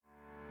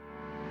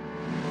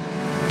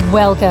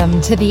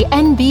Welcome to the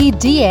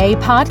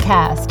NBDA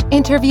podcast,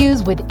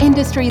 interviews with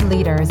industry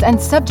leaders and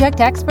subject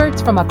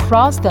experts from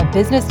across the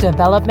business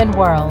development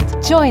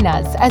world. Join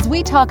us as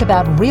we talk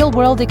about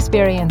real-world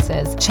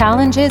experiences,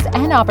 challenges,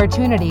 and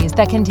opportunities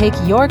that can take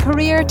your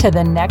career to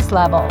the next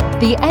level.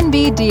 The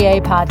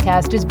NBDA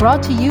podcast is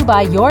brought to you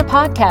by Your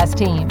Podcast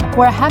Team,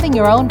 where having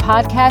your own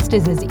podcast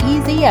is as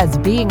easy as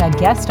being a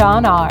guest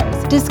on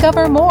ours.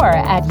 Discover more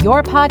at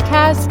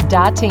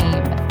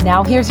yourpodcast.team.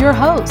 Now here's your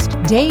host,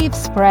 Dave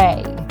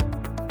Spray.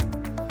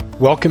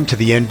 Welcome to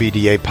the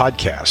NBDA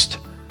podcast.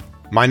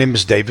 My name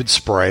is David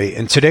Spray,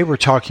 and today we're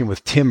talking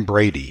with Tim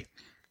Brady,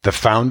 the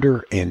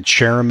founder and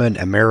chairman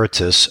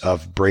emeritus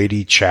of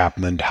Brady,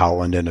 Chapman,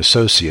 Holland &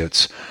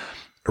 Associates,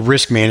 a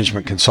risk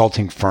management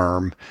consulting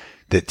firm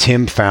that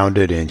Tim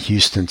founded in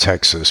Houston,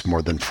 Texas,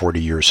 more than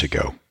 40 years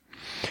ago.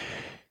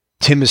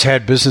 Tim has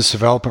had business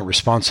development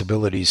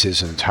responsibilities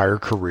his entire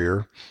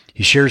career.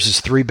 He shares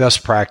his 3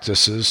 best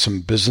practices,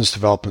 some business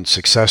development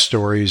success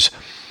stories,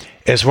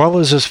 as well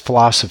as his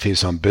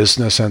philosophies on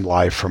business and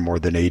life from more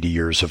than 80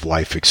 years of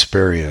life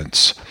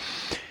experience.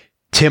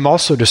 Tim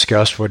also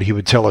discussed what he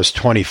would tell his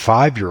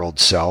 25-year-old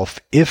self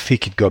if he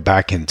could go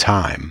back in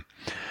time.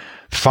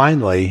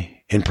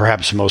 Finally, and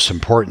perhaps most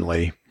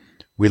importantly,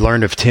 we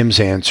learned of Tim's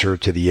answer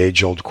to the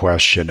age-old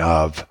question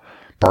of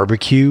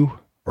barbecue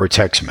or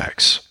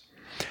Tex-Mex.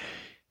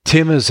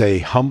 Tim is a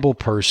humble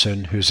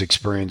person who's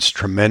experienced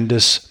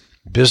tremendous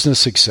business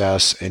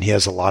success, and he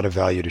has a lot of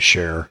value to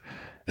share,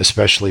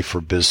 especially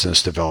for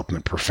business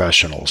development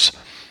professionals.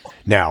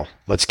 Now,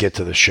 let's get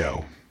to the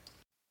show.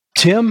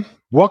 Tim,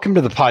 welcome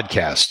to the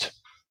podcast.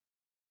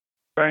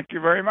 Thank you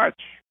very much.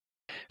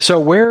 So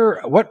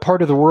what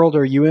part of the world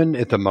are you in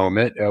at the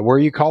moment? Where are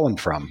you calling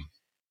from?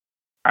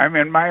 I'm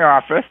in my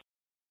office.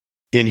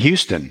 In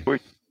Houston?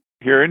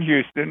 Here in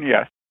Houston,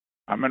 yes.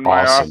 I'm in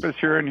my Awesome. office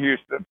here in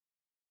Houston.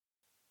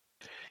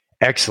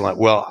 Excellent.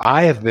 Well,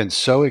 I have been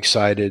so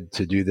excited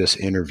to do this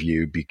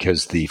interview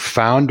because the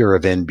founder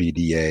of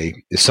NBDA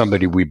is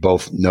somebody we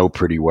both know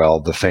pretty well,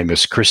 the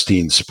famous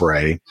Christine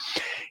Spray.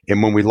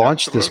 And when we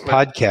launched this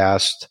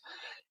podcast,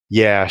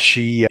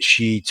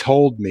 she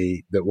told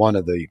me that one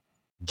of the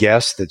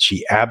guests that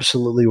she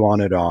absolutely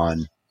wanted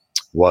on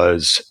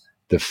was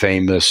the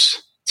famous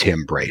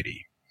Tim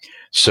Brady.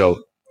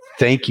 So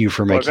thank you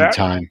for making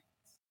time.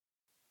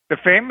 The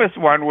famous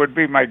one would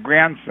be my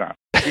grandson.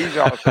 He's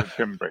also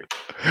Tim Brady.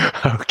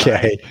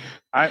 Okay.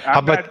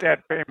 I'm not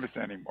that famous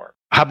anymore.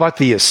 How about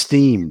the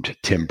esteemed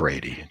Tim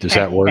Brady? Does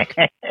that work?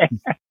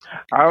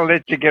 I'll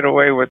let you get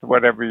away with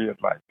whatever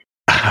you'd like.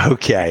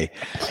 Okay.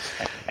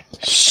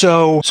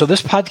 So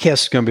this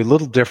podcast is going to be a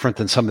little different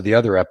than some of the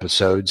other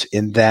episodes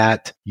in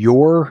that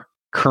your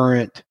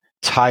current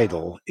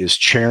title is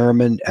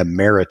Chairman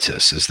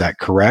Emeritus. Is that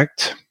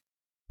correct?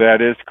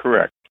 That is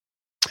correct.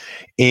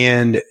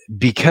 And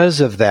because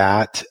of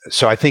that,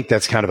 so I think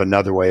that's kind of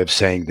another way of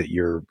saying that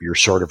you're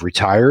sort of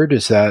retired.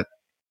 Is that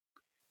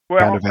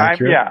kind of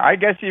accurate? I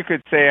guess you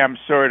could say I'm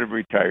sort of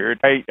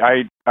retired.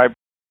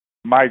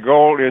 My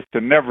goal is to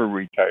never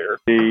retire.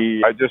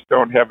 I just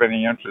don't have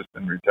any interest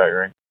in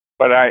retiring,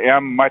 but I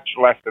am much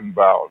less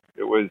involved.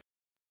 It was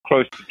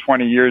close to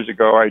 20 years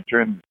ago I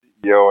turned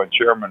the CEO and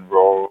chairman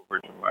role over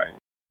to my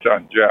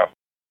son Jeff,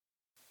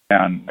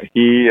 and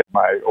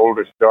my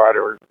oldest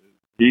daughter.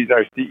 He's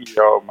our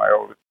CEO. My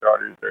oldest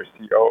daughter is our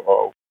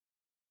COO.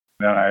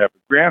 Then I have a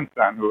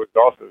grandson who is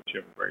also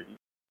Tim Brady.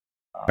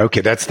 Okay,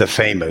 that's the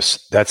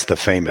famous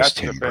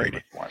Tim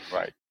Brady. One,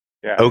 right?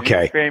 Yeah.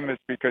 Okay. He's famous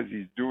because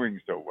he's doing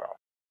so well.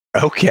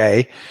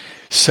 Okay,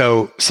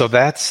 so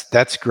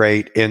that's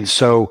great. And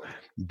so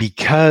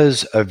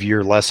because of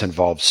your less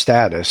involved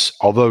status,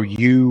 although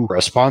you are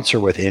a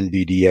sponsor with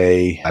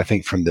NBDA, I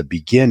think from the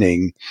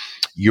beginning,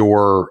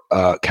 your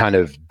kind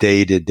of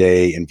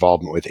day-to-day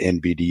involvement with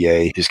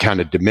NBDA has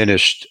kind of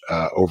diminished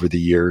over the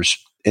years.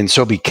 And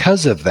so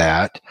because of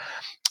that,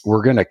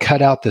 we're going to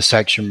cut out the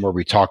section where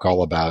we talk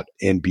all about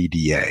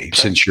NBDA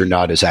since you're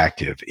not as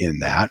active in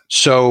that.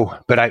 So,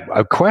 but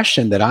a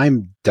question that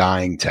I'm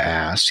dying to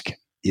ask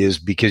is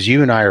because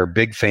you and I are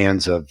big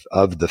fans of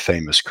the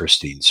famous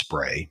Christine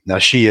Spray. Now,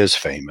 she is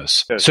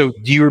famous. Yes. So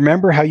do you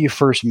remember how you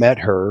first met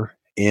her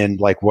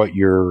and like what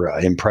your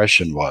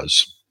impression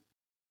was?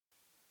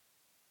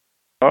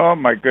 Oh,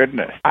 my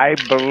goodness. I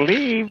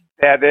believe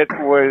that it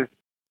was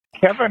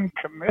Kevin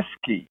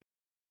Comiskey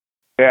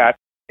that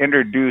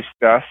introduced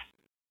us,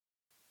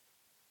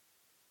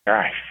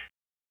 gosh,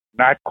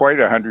 not quite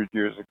 100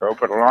 years ago,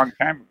 but a long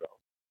time ago.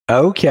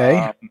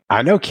 Okay.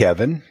 I know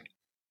Kevin.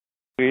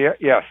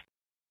 Yes.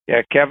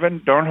 Yeah,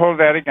 Kevin, don't hold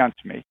that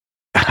against me.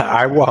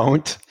 I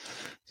won't.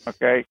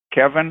 Okay.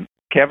 Kevin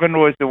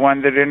was the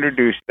one that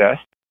introduced us.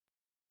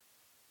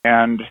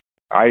 And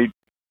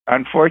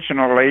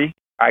unfortunately,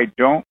 I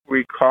don't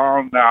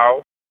recall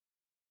now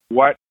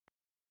what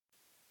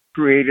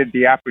created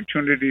the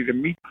opportunity to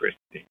meet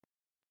Christine.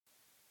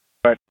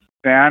 But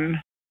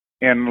then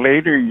in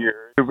later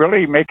years, you're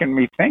really making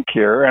me think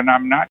here, and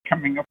I'm not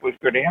coming up with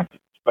good answers.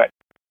 But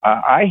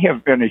I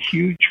have been a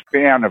huge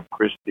fan of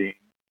Christine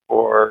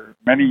for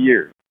many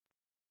years.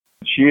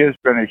 She has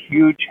been a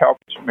huge help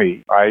to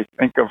me. I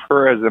think of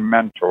her as a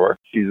mentor.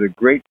 She's a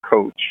great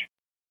coach.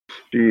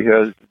 She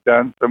has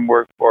done some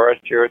work for us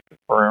here at the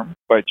firm,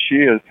 but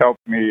she has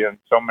helped me in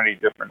so many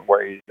different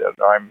ways that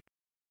I'm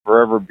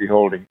forever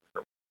beholding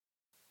her.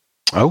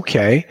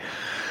 Okay.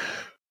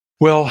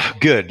 Well,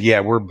 good.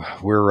 Yeah,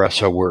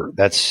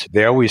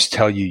 they always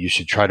tell you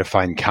should try to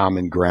find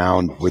common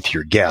ground with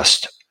your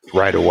guest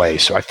right away.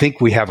 So I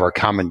think we have our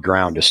common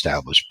ground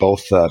established,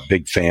 both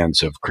big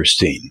fans of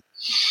Christine.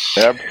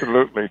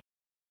 Absolutely.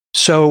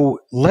 So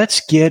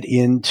let's get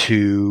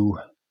into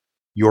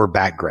your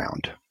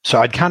background. So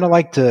I'd kind of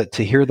like to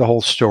hear the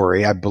whole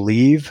story. I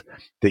believe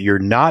that you're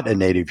not a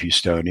native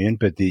Houstonian,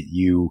 but that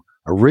you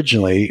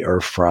originally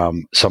are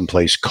from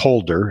someplace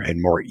colder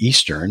and more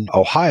eastern,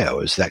 Ohio.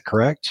 Is that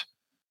correct?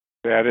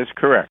 That is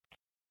correct.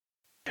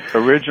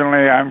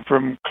 Originally, I'm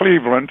from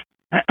Cleveland,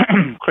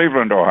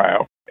 Cleveland,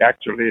 Ohio,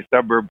 actually a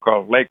suburb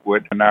called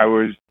Lakewood, and I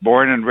was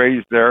born and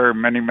raised there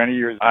many, many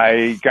years.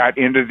 I got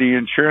into the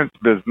insurance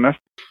business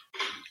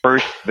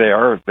first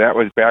there. That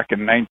was back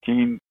in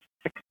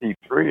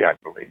 1963, I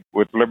believe,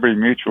 with Liberty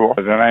Mutual.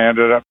 And then I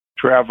ended up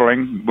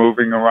traveling,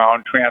 moving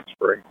around,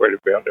 transferring quite a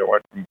bit. I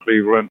went from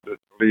Cleveland to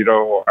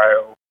Toledo,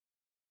 Ohio,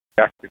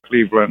 back to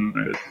Cleveland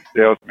as a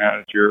sales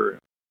manager,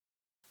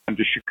 and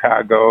to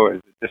Chicago as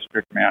a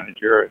district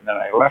manager. And then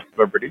I left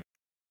Liberty,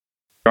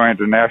 joined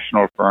a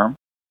national firm,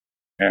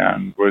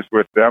 and was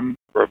with them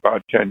for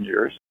about 10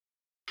 years,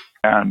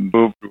 and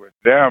moved with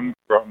them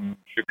from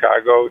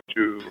Chicago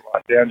to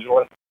Los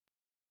Angeles,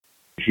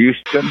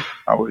 Houston.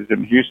 I was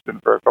in Houston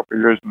for a couple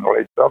of years in the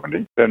late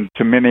 70s, then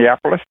to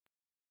Minneapolis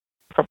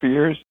a couple of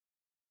years.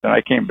 Then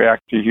I came back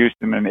to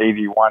Houston in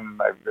 81,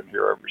 and I've been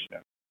here ever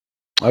since.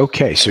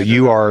 Okay, so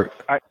you are...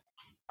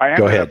 I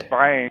ended up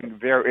buying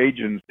their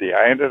agency.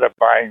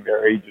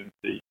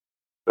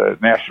 The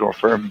national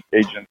firm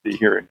agency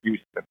here in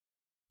Houston.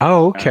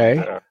 Oh, okay.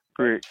 And,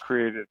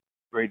 created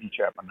Brady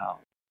Chapman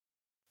Howland.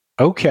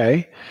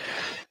 Okay.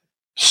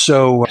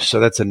 So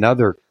that's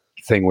another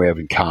thing we have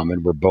in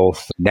common. We're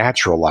both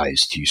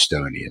naturalized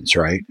Houstonians,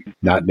 right?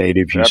 Not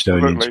native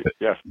Houstonians,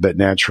 but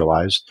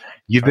naturalized.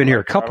 You've been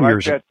here a couple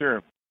years. That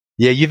term.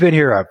 Yeah, you've been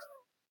here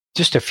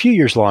just a few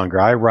years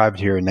longer. I arrived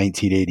here in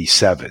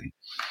 1987.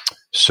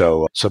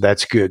 So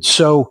that's good.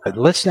 So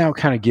let's now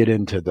kind of get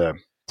into the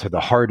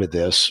heart of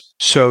this.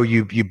 So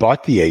you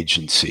bought the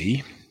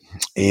agency,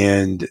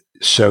 and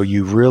so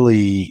you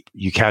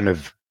kind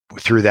of,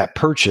 through that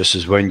purchase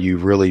is when you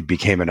really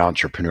became an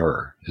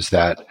entrepreneur. Is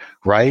that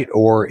right?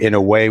 Or in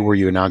a way, were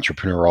you an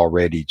entrepreneur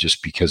already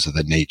just because of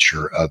the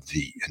nature of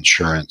the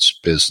insurance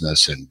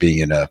business and being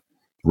in a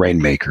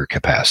rainmaker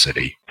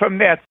capacity? From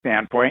that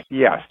standpoint,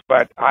 yes.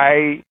 But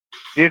I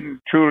didn't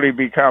truly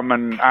become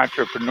an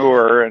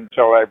entrepreneur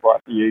until I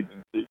bought the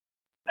agency.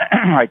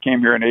 I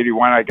came here in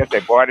 81. I guess I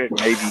bought it in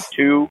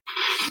 82.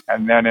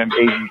 And then in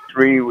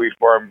 83, we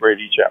formed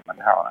Brady Chapman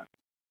Howland.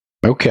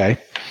 Okay.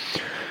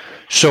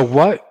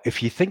 So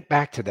if you think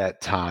back to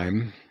that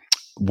time,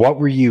 what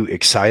were you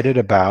excited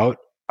about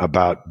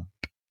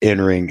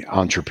entering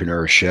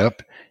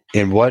entrepreneurship,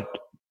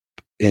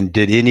 and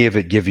did any of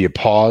it give you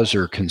pause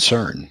or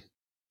concern?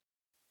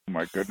 Oh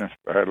my goodness,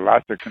 I had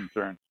lots of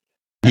concern.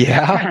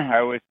 Yeah.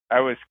 I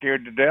was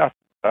scared to death.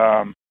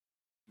 At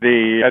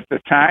the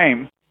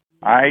time,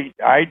 I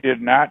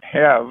did not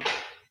have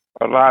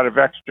a lot of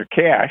extra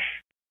cash,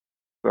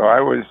 so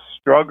I was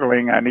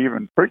struggling on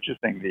even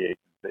purchasing the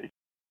agency.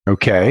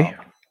 Okay.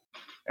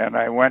 And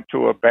I went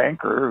to a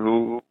banker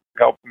who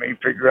helped me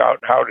figure out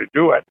how to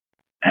do it.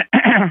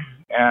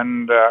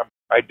 And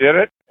I did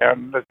it,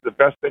 and it's the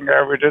best thing I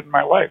ever did in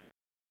my life.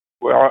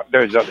 Well,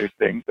 there's other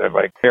things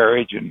like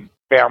marriage and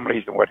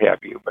families and what have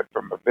you, but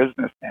from a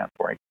business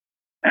standpoint,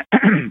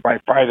 by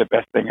far the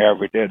best thing I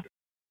ever did.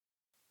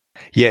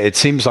 Yeah, it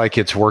seems like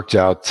it's worked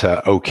out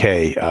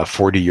okay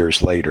 40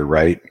 years later,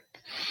 right?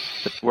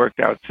 It's worked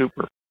out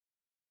super.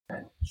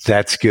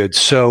 That's good.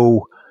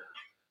 So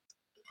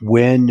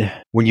when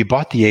you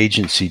bought the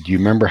agency, do you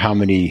remember how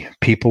many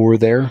people were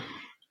there?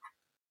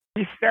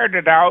 We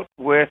started out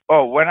with,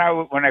 when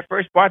I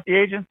first bought the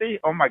agency,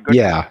 oh my goodness,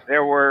 yeah,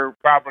 there were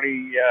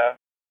probably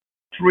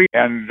 3.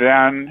 And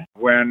then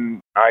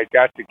when I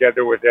got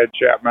together with Ed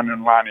Chapman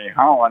and Lonnie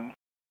Holland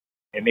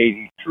in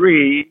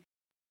 83,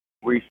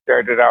 we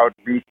started out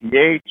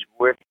BCH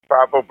with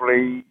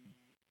probably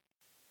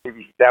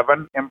maybe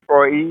 7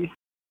 employees.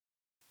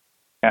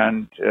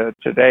 And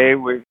today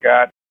we've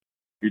got,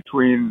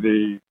 between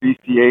the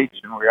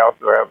BCH, and we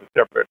also have a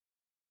separate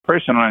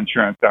personal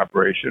insurance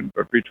operation,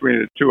 but between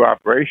the two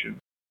operations,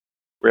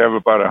 we have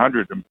about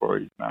 100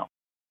 employees now.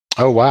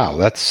 Oh wow,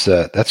 that's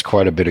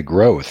quite a bit of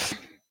growth.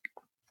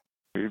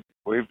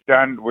 We've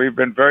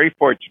been very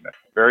fortunate,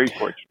 very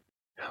fortunate.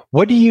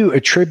 What do you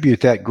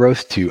attribute that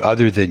growth to,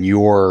 other than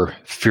your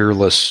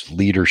fearless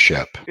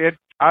leadership?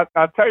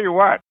 I'll tell you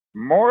what.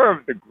 More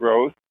of the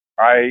growth,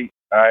 I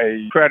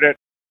credit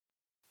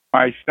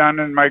my son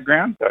and my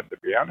grandson, to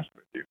be honest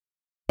with you.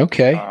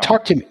 Okay,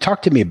 talk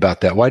to me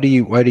about that. Why do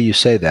you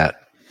say that?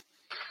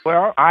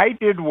 Well, I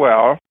did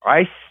well.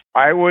 I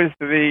I was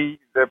the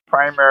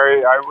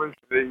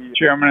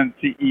chairman and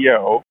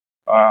CEO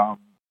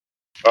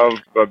of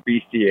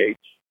BCH.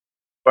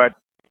 But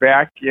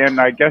back in,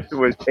 I guess it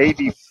was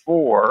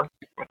 84,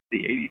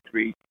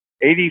 83,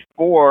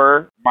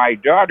 84, my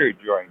daughter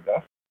joined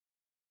us.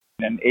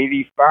 And in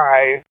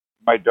 85,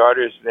 my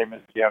daughter's name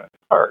is Janet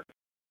Clark.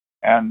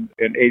 And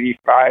in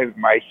 85,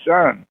 my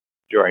son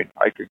joined.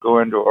 I could go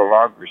into a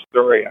longer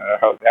story on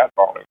how that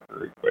all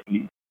occurred, but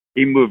he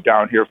moved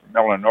down here from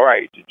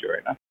Illinois to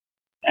join us.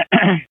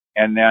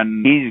 And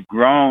then he's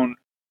grown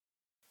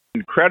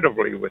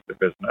incredibly with the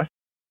business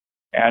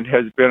and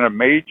has been a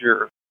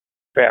major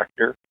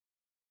factor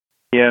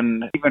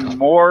in even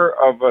more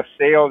of a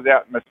sales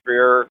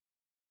atmosphere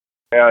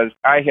as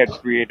I had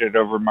created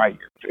over my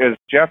years. As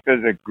Jeff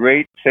is a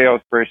great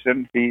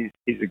salesperson, he's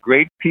a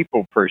great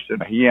people person.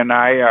 He and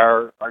I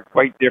are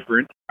quite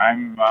different.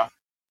 I'm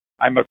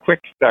a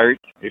quick start,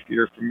 if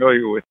you're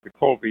familiar with the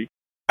Colby.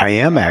 I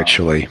am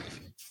actually.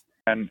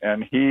 And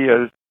he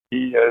is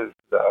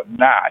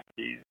not.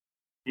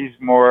 He's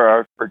more.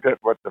 I forget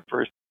what the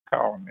first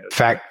column is.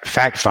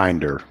 Fact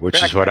finder,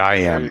 which is what I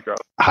am. There you go.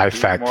 High He's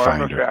fact more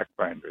finder. Of a fact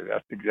finder.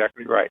 That's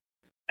exactly right.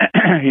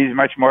 He's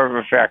much more of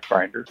a fact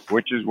finder,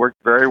 which has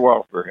worked very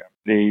well for him.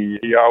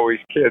 He always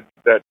kids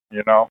that,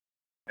 in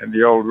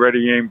the old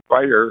ready, aim,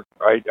 fire,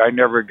 I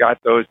never got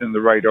those in the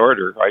right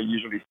order. I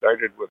usually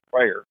started with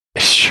fire.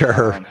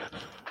 Sure.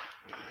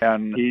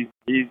 And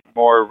he's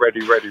more ready.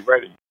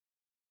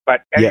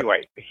 But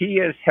anyway, He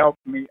has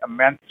helped me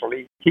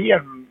immensely. He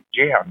and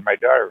Jan, my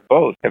daughter,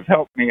 both have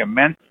helped me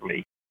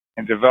immensely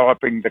in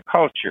developing the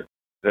culture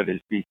that is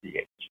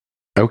BCH.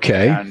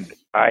 Okay. And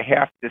I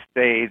have to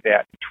say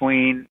that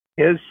between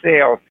his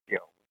sales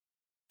skills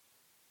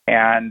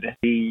and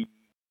the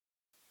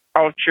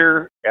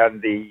culture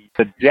and the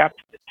depth,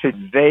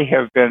 they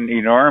have been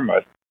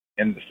enormous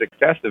in the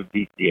success of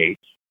BCH,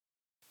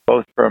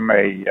 both from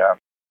a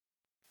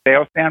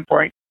sales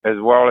standpoint as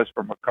well as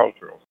from a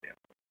cultural standpoint.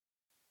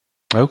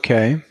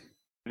 Okay.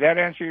 Does that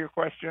answer your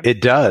question?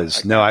 It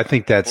does. No, I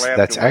think that's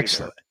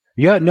excellent.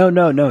 Yeah,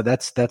 no.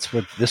 That's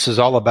what this is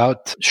all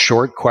about.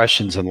 Short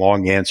questions and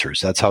long answers.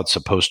 That's how it's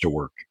supposed to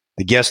work.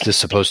 The guest is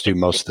supposed to do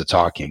most of the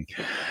talking.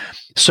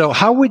 So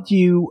how would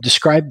you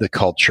describe the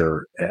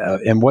culture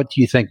and what do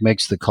you think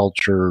makes the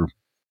culture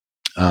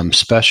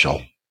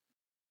special?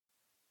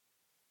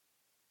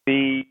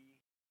 The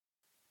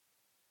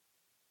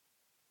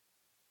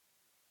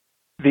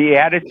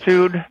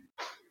attitude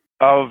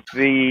of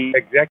the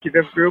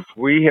executive group,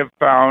 we have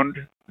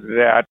found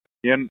that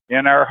in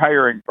our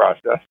hiring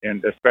process,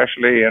 and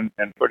especially in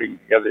putting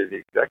together the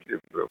executive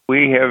group,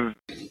 we have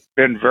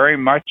been very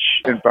much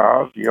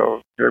involved.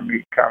 You'll hear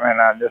me comment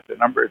on this a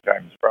number of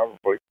times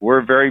probably.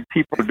 We're very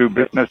people do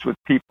business with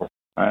people,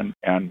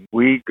 and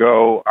we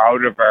go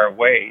out of our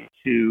way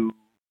to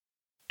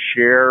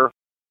share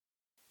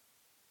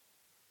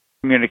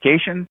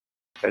communication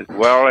as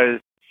well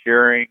as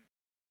sharing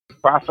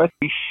profit.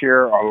 We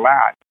share a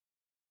lot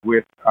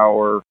with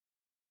our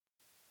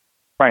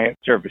client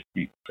service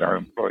teams, our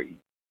employees.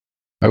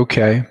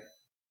 Okay.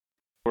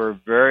 We're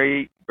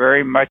very,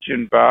 very much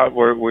involved.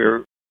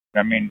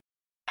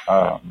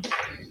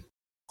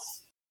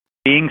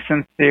 Being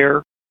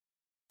sincere,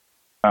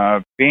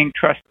 being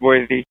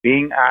trustworthy,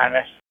 being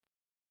honest.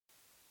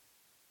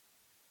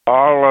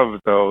 All of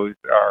those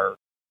are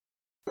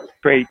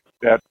traits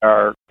that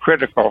are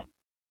critical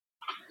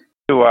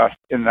to us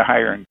in the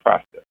hiring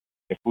process.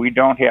 If we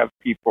don't have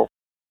people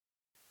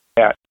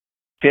that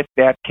fit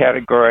that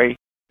category,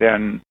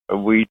 then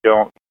we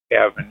don't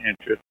have an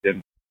interest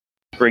in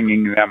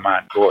bringing them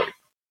on board.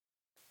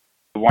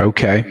 The ones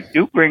that we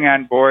do bring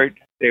on board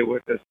stay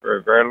with us for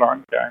a very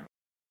long time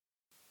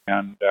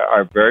and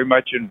are very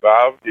much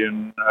involved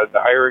in the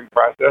hiring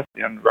process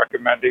and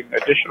recommending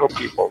additional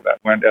people that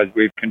went as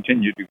we've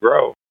continued to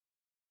grow.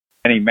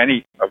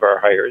 Many of our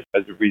hires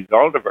as a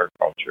result of our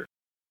culture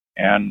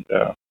and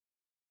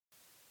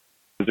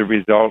as a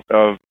result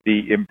of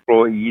the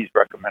employees'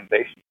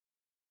 recommendations.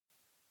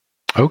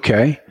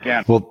 Okay.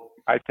 Again, well,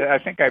 I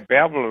think I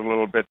babbled a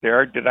little bit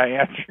there. Did I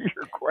answer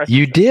your question?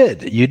 You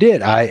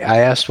did. I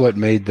asked what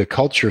made the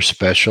culture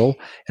special,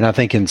 and I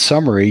think in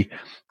summary,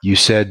 you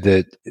said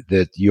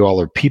that you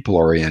all are people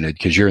oriented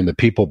because you're in the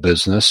people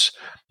business.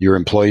 Your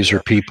employees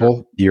are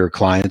people. Your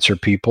clients are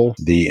people.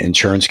 The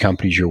insurance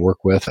companies you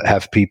work with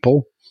have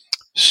people.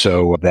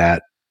 So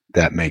that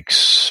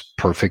makes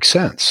perfect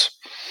sense.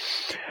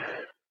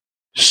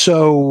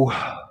 So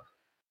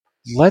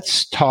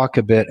let's talk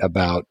a bit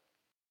about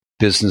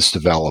business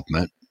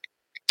development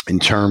in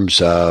terms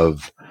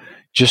of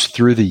just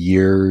through the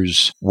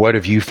years. What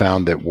have you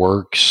found that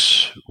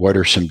works? What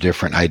are some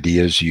different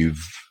ideas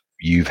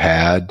you've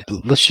had?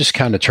 Let's just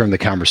kind of turn the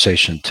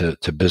conversation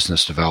to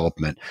business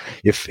development.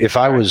 If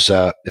I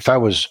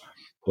was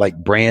like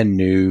brand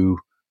new,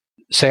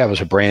 say I was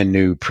a brand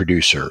new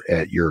producer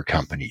at your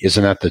company,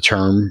 isn't that the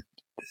term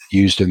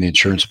used in the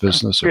insurance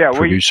business?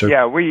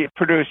 Producer? We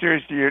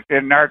producers.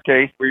 In our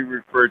case, we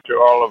refer to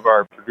all of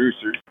our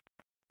producers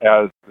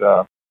as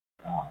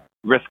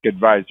risk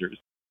advisors.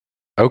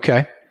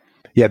 Okay.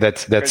 Yeah,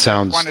 that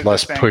sounds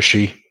less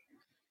pushy.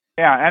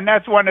 Yeah, and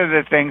that's one of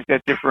the things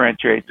that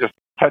differentiates, just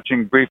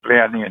touching briefly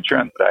on the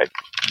insurance side.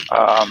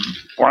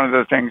 One of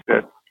the things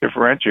that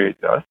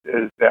differentiates us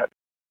is that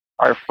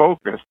our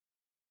focus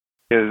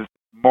is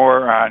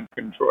more on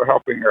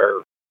helping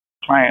our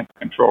clients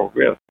control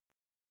risk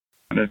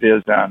than it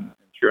is on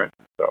insurance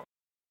itself.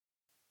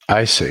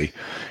 I see.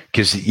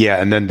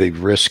 And then the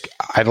risk,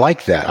 I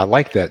like that. I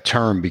like that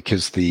term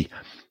because the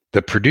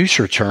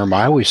producer term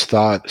I always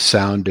thought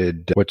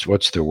sounded,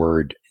 what's the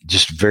word?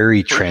 Just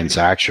very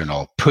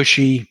transactional,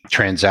 pushy,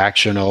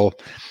 transactional.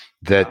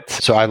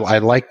 So I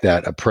like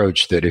that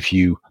approach that if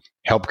you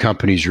help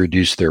companies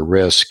reduce their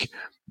risk,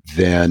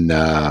 then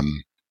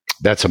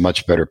that's a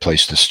much better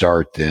place to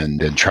start than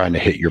trying to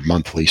hit your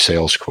monthly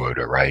sales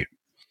quota, right?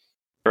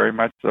 Very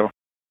much so.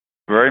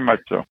 Very much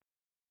so.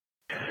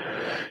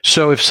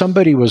 So if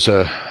somebody was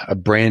a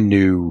brand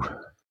new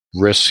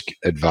risk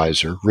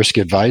advisor,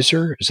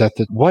 is that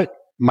what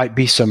might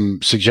be some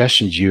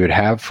suggestions you would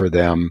have for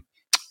them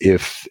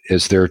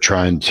as they're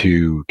trying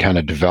to kind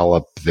of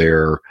develop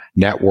their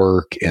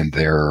network and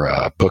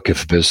their book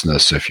of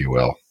business, if you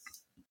will?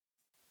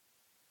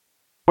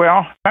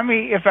 Well, I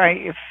mean,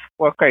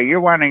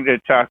 you're wanting to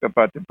talk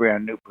about the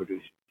brand new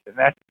producers, and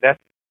that's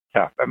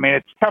tough. I mean,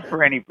 it's tough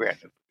for any brand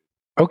new.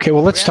 Okay,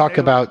 well, let's talk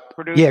about.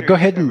 Yeah, go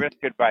ahead and risk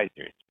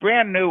advisors.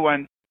 Brand new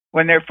ones,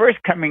 when they're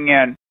first coming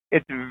in,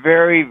 it's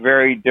very,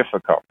 very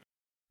difficult.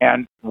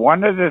 And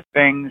one of the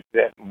things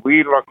that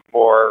we look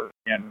for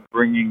in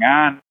bringing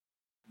on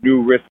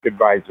new risk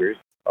advisors,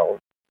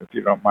 if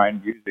you don't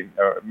mind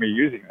me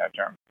using that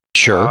term,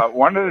 sure.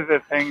 One of the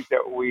things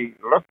that we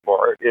look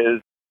for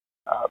is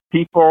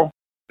people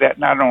that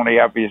not only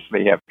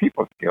obviously have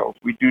people skills.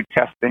 We do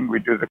testing, we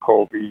do the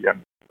Colby,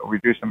 and we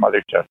do some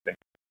other testing.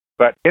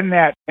 But in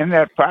that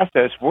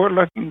process, we're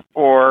looking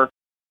for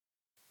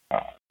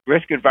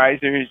risk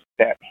advisors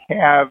that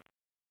have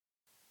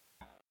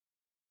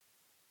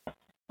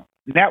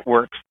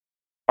networks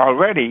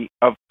already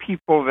of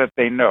people that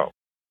they know.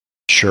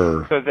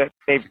 Sure. So that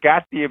they've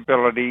got the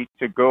ability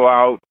to go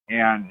out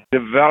and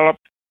develop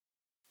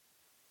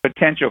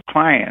potential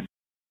clients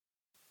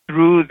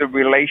through the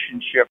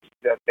relationships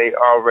that they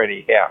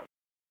already have,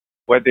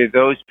 whether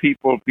those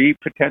people be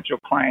potential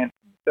clients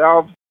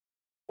themselves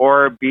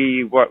or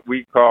be what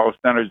we call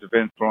centers of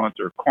influence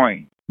or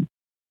coins.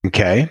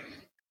 Okay.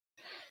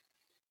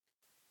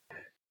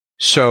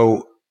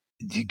 So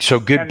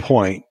good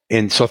point.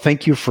 And so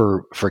thank you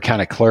for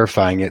kind of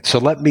clarifying it. So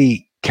let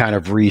me kind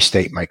of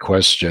restate my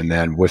question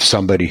then with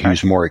somebody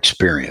who's more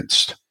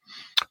experienced.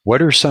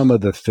 What are some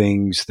of the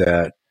things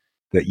that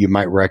you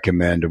might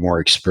recommend a more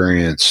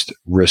experienced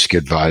risk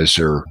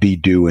advisor be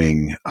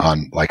doing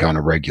on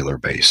a regular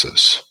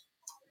basis?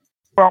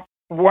 Well,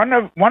 one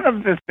of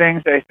the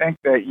things I think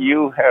that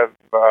you have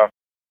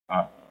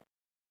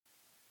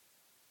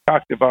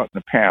talked about in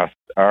the past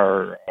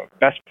are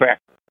best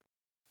practices.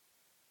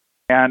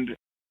 And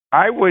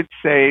I would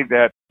say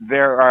that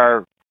there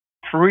are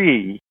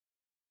three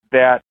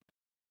that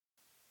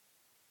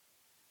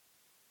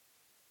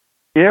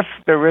if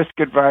the risk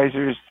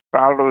advisors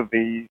follow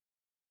these,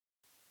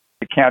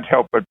 they can't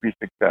help but be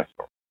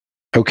successful.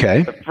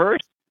 Okay. The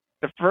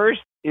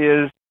first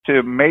is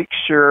to make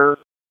sure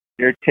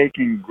you're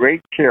taking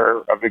great care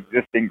of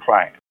existing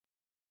clients.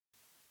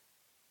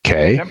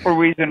 Okay. The simple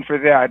reason for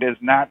that is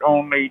not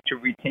only to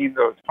retain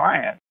those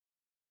clients,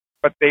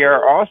 but they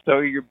are also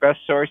your best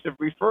source of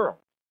referrals.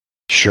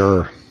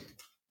 Sure.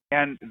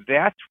 And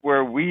that's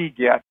where we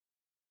get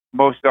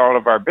most all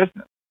of our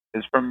business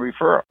is from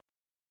referrals.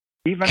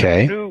 Even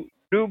a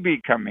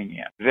newbie coming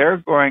in, they're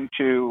going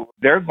to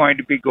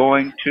be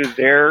going to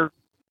their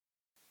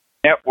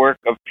network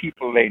of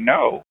people they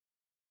know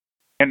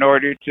in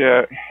order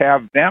to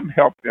have them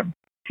help them.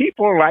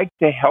 People like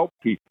to help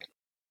people.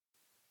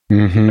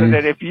 Mm-hmm. So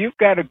that if you've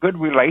got a good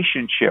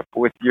relationship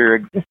with your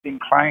existing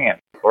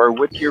clients or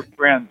with your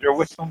friends or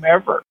with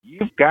whomever,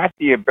 you've got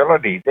the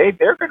ability.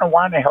 They're going to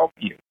want to help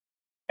you.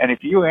 And if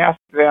you ask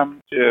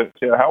them to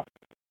help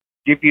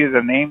give you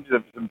the names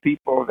of some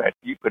people that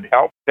you could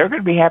help, they're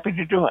going to be happy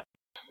to do it.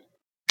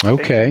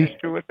 Okay. It's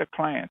true with the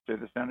clients or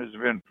the centers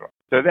of influence.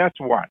 So that's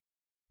one.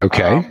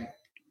 Okay.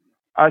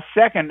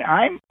 Second,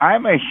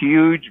 I'm a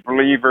huge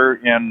believer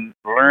in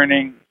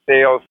learning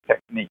sales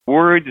technique.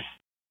 Words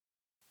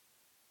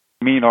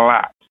mean a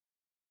lot,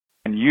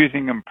 and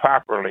using them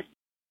properly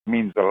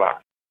means a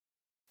lot.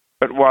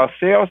 But while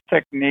sales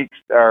techniques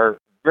are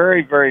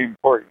very, very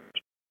important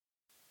to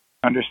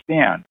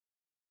understand,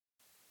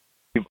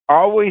 you've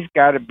always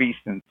got to be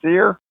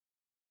sincere,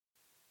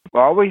 you've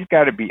always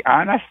got to be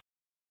honest,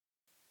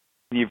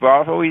 and you've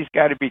always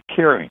got to be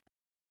caring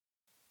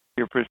to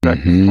your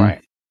prospective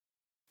client.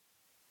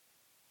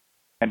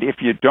 And if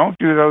you don't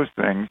do those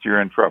things,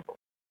 you're in trouble.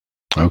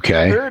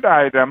 Okay. The third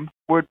item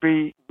would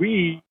be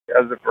we,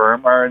 as a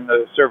firm, are in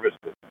the service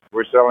business.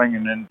 We're selling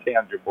an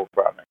intangible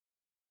product.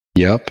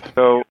 Yep.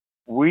 So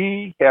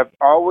we have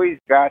always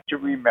got to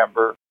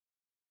remember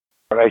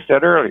what I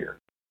said earlier.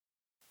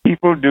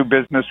 People do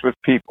business with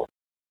people.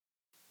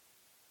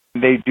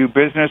 They do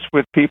business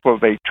with people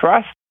they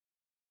trust,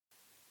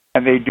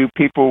 and they do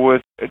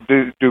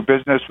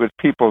business with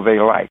people they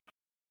like.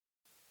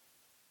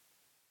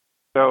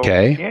 So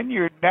in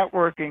your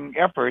networking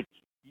efforts,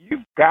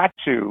 you've got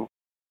to,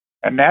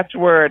 and that's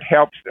where it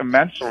helps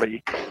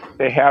immensely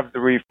to have the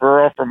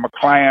referral from a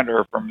client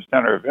or from a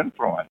center of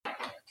influence,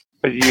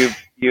 because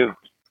you've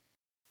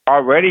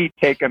already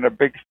taken a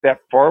big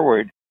step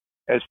forward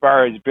as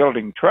far as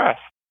building trust.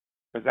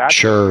 Because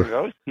obviously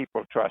those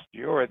people trust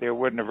you, or they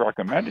wouldn't have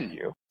recommended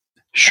you.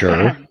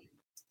 Sure.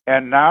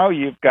 And now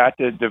you've got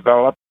to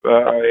develop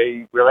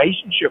a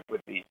relationship with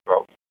these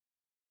folks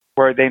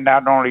where they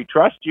not only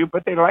trust you,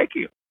 but they like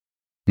you.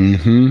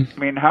 Mm-hmm.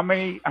 I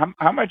mean,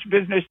 how much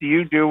business do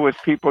you do with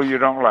people you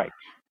don't like?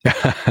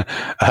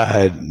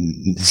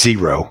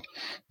 Zero.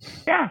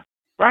 Yeah,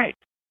 right.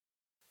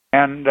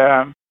 And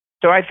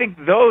so I think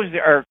those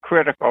are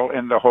critical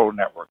in the whole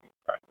networking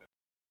process.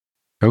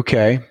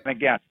 Okay. And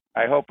again,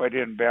 I hope I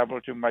didn't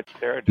babble too much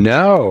there.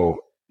 No,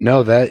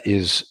 that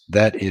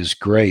is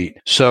great.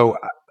 So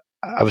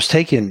I was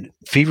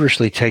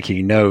feverishly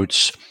taking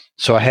notes.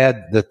 So I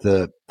had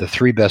the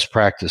three best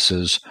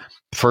practices.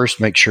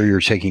 First, make sure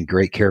you're taking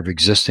great care of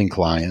existing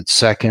clients.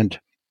 Second,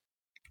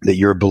 that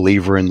you're a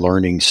believer in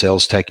learning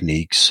sales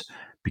techniques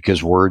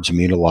because words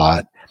mean a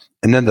lot.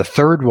 And then the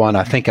third one,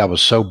 I think I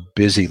was so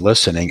busy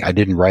listening, I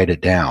didn't write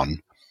it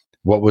down.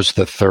 What was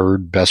the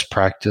third best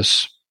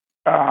practice?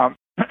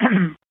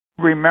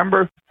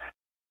 Remember,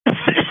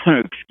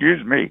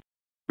 excuse me,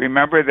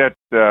 remember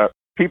that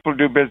people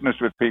do business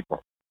with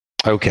people.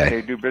 Okay.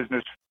 They do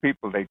business with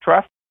people they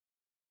trust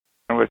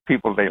and with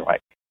people they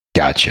like.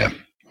 Gotcha.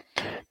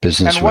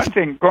 Business. And one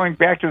thing, going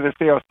back to the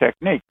sales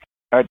technique,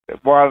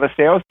 while the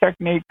sales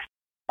techniques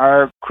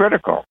are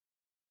critical,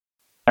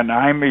 and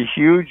I'm a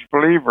huge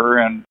believer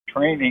in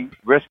training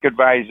risk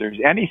advisors,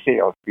 any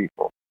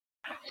salespeople,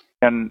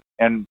 and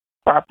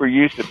proper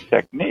use of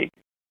technique,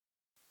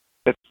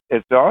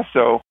 it's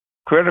also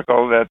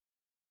critical that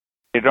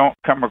they don't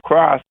come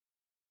across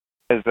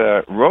as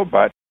a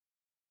robot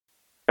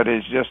that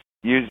is just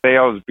use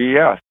sales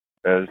BS,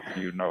 as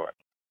you know it.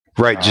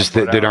 Right, just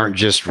that aren't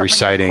just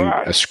reciting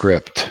a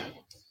script.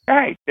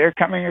 Right, they're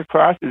coming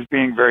across as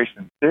being very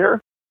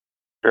sincere,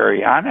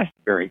 very honest,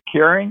 very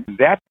caring.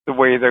 That's the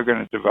way they're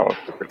going to develop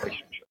the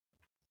relationship.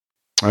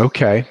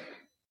 Okay.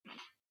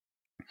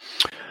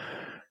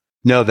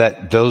 No,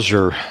 those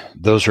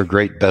are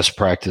great best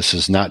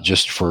practices, not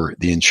just for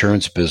the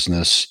insurance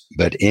business,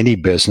 but any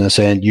business,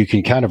 and you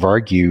can kind of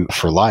argue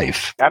for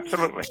life.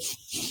 Absolutely.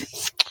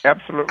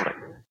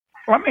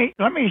 Let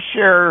me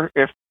share,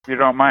 if you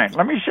don't mind.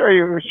 Let me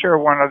share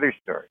one other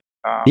story.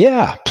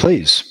 Yeah,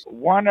 please.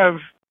 One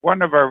of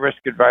our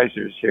risk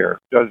advisors here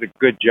does a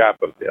good job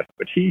of this,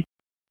 but he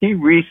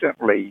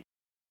recently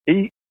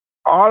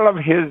all of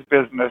his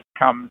business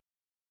comes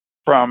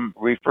from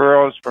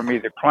referrals from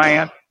either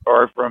clients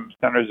or from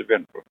centers of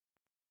influence.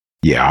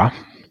 Yeah.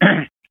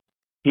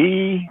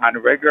 He, on a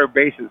regular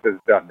basis, has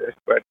done this,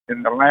 but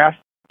in the last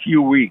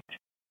few weeks,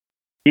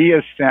 he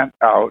has sent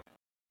out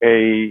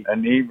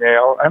an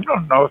email. I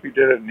don't know if he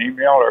did it in an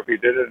email or if he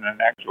did it in an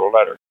actual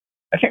letter.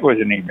 I think it was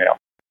an email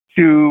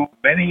to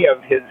many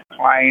of his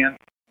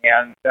clients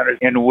and centers,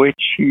 in which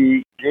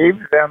he gave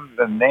them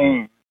the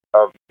names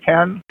of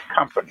 10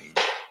 companies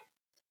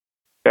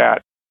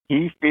that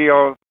he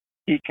feels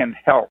he can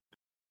help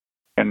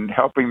in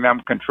helping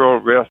them control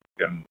risk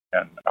and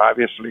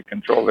obviously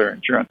control their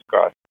insurance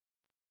costs.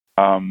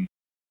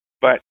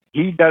 But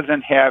he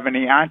doesn't have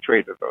any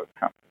entree to those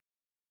companies.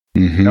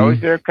 Mm-hmm.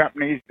 Those are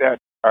companies that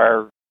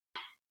are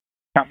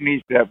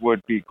companies that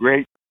would be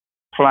great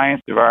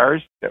clients of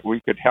ours that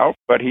we could help,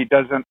 but he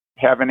doesn't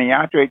have any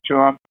entree to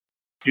them.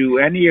 Do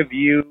any of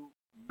you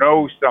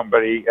know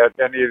somebody at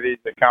any of these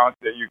accounts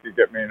that you could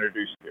get me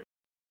introduced to?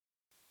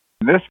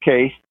 In this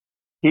case,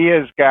 he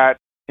has got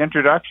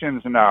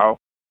introductions now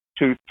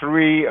to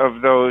 3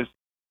 of those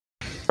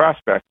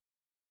prospects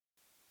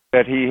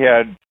that he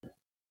had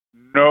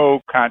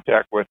no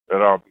contact with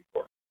at all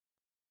before.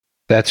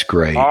 That's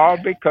great. All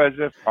because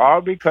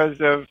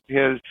of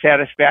his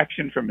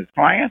satisfaction from his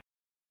clients,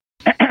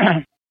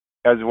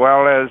 as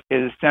well as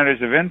his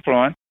centers of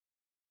influence,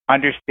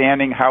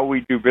 understanding how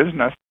we do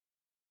business,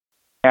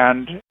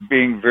 and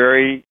being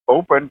very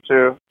open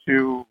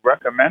to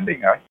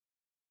recommending us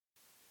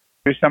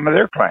to some of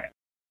their clients.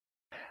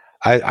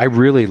 I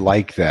really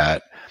like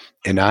that.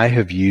 And I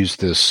have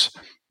used this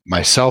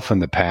myself in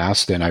the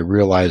past, and I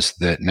realize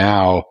that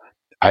now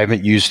I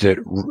haven't used it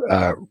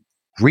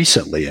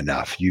recently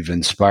enough. You've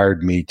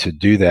inspired me to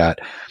do that.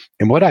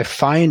 And what I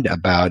find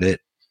about it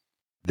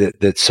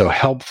that's so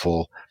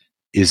helpful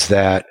is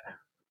that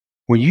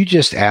when you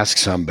just ask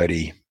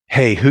somebody,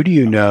 hey, who do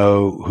you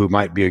know who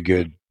might be a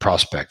good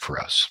prospect for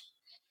us?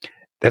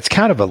 That's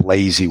kind of a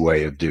lazy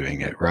way of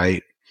doing it,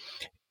 right?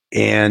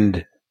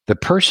 And the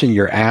person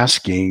you're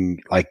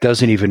asking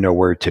doesn't even know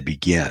where to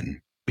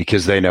begin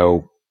because they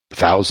know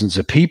thousands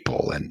of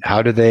people. And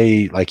how do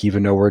they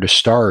even know where to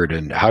start?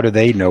 And how do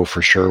they know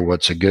for sure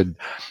what's a good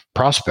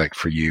prospect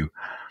for you?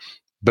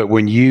 But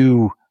when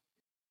you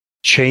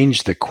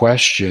change the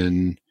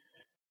question,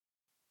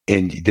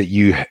 and that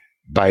you,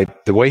 by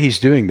the way he's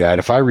doing that,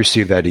 if I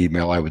receive that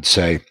email, I would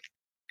say,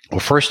 well,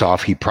 first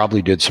off, he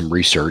probably did some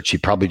research. He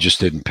probably just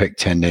didn't pick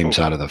 10 names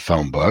out of the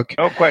phone book.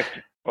 No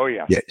question. Oh,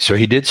 yeah. Yeah. So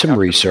he did some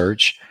Absolutely.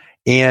 research,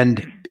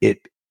 and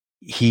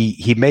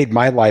he made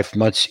my life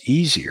much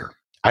easier.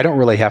 I don't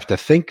really have to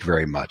think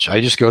very much. I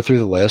just go through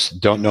the list.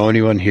 Don't know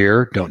anyone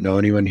here. Don't know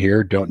anyone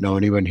here. Don't know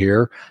anyone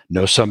here.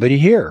 Know somebody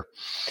here.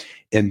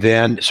 And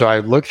then, so I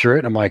look through it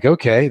and I'm like,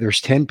 okay,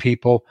 there's 10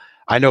 people.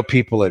 I know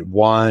people at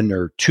one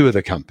or two of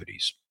the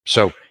companies.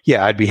 So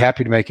yeah, I'd be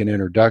happy to make an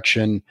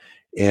introduction.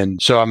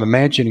 And so I'm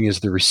imagining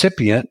as the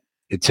recipient,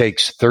 it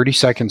takes 30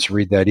 seconds to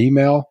read that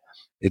email.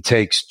 It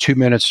takes 2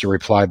 minutes to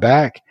reply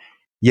back.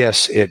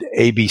 Yes, at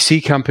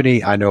ABC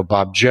Company, I know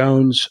Bob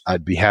Jones.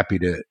 I'd be happy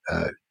to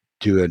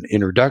do an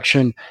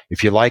introduction.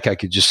 If you like, I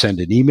could just send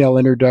an email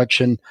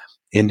introduction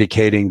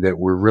indicating that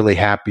we're really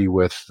happy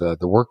with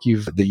the work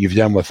that you've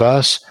done with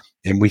us,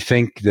 and we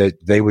think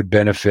that they would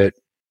benefit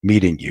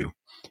meeting you.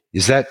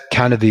 Is that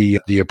kind of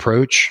the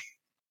approach?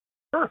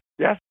 Sure.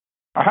 Yes.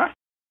 Uh-huh.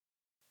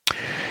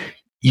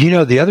 You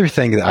know, the other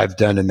thing that I've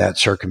done in that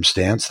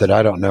circumstance that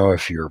I don't know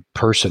if your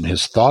person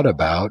has thought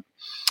about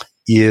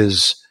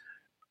is,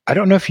 I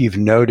don't know if you've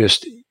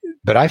noticed,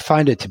 but I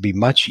find it to be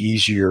much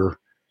easier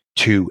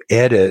to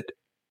edit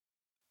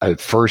a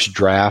first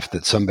draft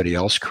that somebody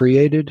else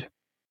created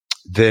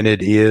than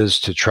it is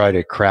to try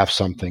to craft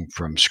something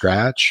from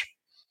scratch.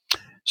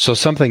 So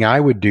something I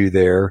would do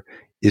there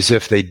is,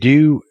 if they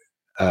do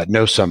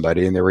know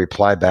somebody and they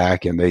reply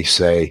back and they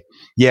say,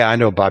 yeah, I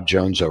know Bob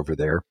Jones over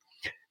there,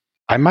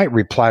 I might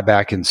reply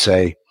back and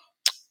say,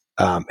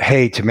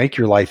 hey, to make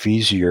your life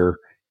easier,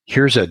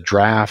 here's a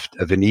draft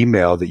of an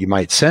email that you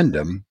might send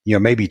them,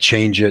 maybe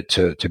change it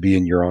to be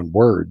in your own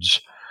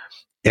words.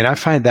 And I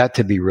find that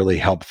to be really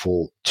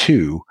helpful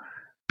too,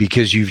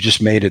 because you've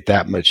just made it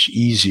that much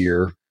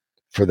easier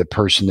for the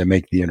person to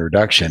make the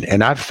introduction.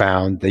 And I've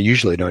found they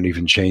usually don't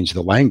even change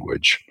the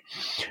language,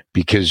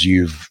 because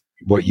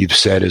what you've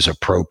said is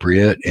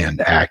appropriate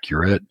and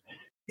accurate,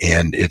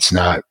 and it's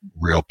not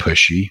real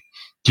pushy.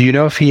 Do you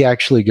know if he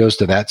actually goes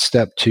to that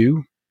step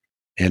too?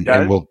 And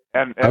okay,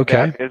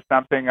 that is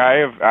something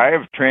I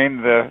have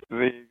trained the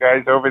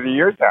guys over the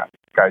years on,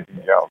 guys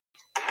and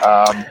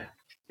gals.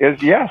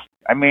 Is yes.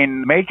 I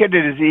mean, make it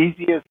as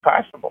easy as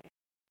possible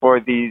for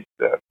these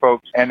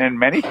folks. And in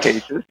many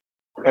cases,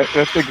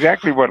 that's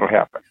exactly what will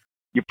happen.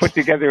 You put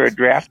together a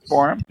draft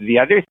form. The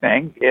other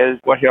thing is,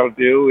 what he'll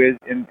do is,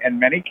 in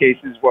many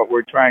cases, what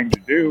we're trying to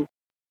do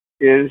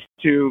is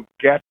to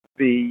get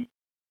the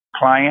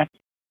client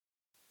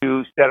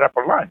to set up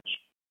a lunch.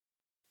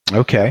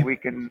 Okay. We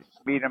can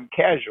meet them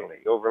casually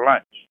over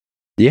lunch.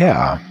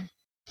 Yeah.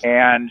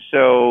 And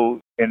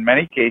so in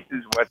many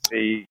cases, what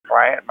the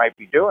client might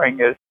be doing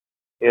is,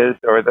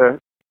 or the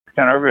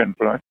center of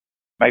influence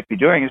might be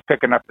doing, is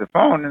picking up the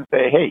phone and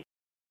say, hey,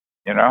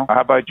 how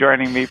about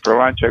joining me for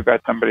lunch? I've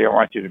got somebody I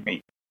want you to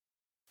meet.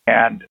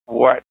 And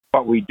what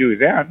we do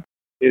then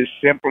is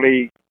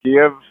simply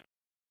give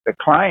the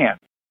client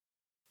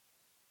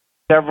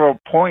several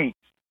points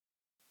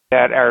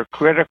that are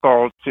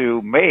critical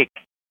to make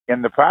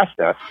in the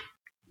process,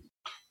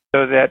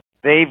 so that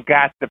they've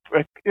got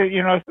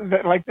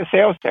like the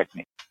sales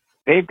technique,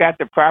 they've got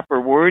the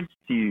proper words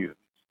to use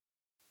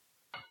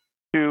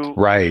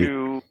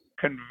to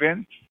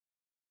convince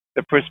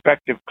the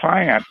prospective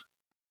client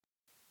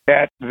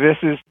that this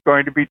is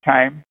going to be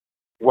time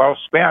well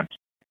spent,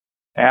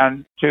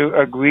 and to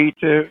agree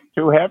to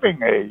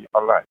having a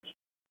lunch.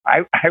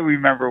 I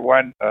remember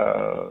one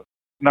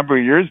number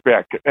of years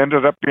back, it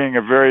ended up being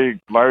a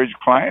very large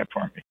client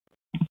for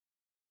me,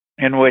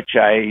 in which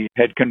I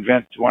had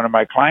convinced one of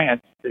my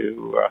clients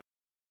to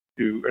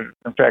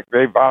in fact,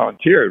 they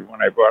volunteered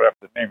when I brought up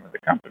the name of the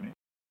company.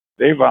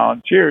 They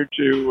volunteered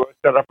to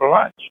set up a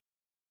lunch.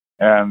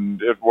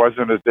 And it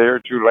wasn't a day or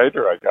two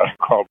later, I got a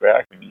call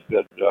back, and he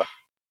said,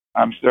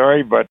 I'm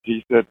sorry, but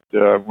he said,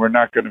 we're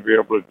not going to be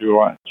able to do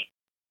lunch.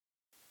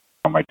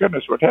 Oh, my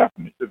goodness, what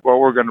happened? He said, well,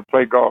 we're going to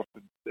play golf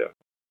instead.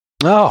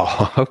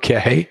 Oh,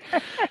 okay.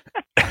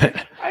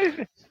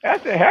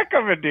 That's a heck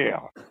of a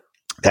deal.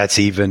 That's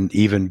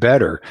even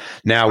better.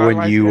 Now,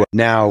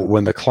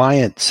 when the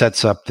client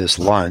sets up this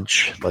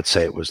lunch, let's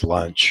say it was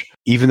lunch,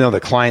 even though the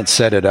client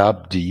set it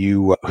up,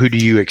 who do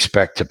you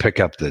expect to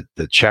pick up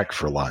the check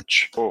for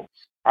lunch? Oh,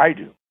 I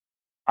do.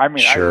 I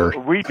mean, sure.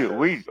 We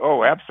do.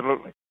 Oh,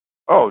 absolutely.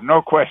 Oh,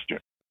 no question.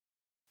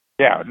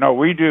 Yeah, no,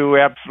 we do,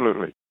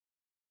 absolutely.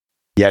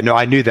 Yeah, no,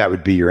 I knew that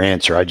would be your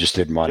answer. I just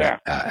didn't want to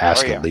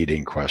ask a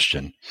leading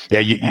question.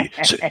 Yeah,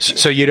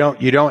 so you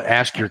don't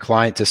ask your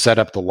client to set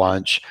up the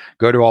lunch,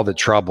 go to all the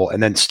trouble,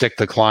 and then stick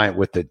the client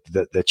with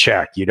the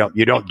check. You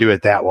don't do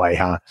it that way,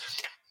 huh?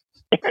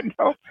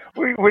 No,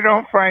 we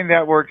don't find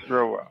that works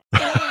real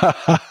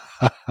well.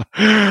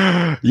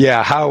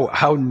 Yeah,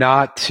 how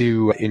not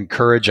to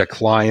encourage a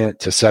client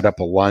to set up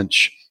a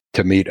lunch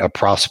to meet a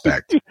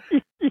prospect.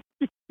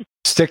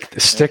 Stick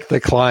the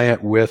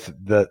client with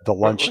the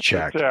lunch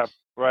check.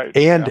 Right.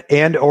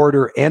 and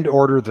order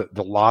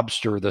the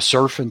lobster, the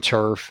surf and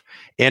turf,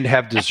 and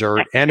have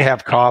dessert and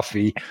have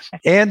coffee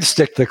and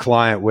stick the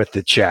client with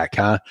the check,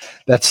 huh?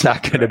 That's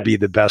not going to be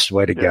the best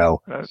way to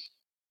go.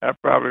 That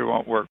probably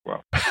won't work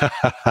well.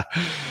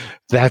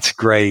 That's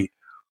great.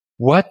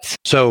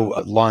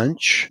 So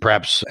lunch,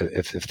 perhaps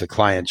if the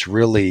client's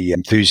really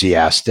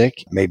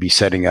enthusiastic, maybe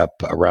setting up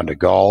a round of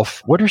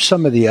golf. What are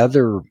some of the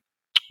other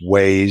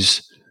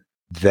ways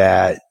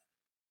that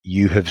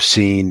you have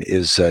seen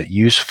is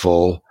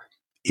useful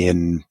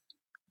in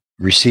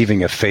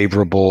receiving a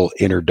favorable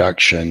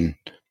introduction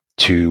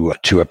to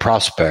a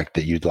prospect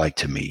that you'd like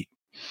to meet?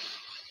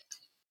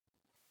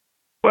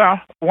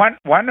 Well,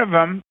 one of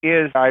them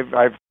is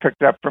I've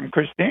picked up from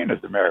Christine, as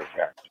a matter of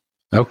fact.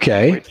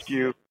 Okay. Which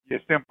you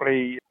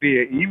simply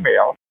via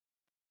email,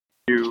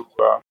 you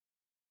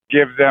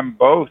give them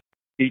both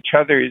each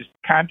other's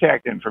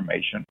contact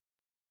information,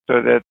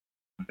 so that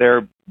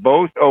they're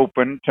both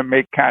open to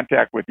make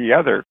contact with the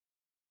other,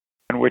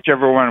 and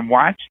whichever one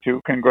wants to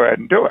can go ahead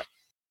and do it.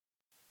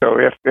 So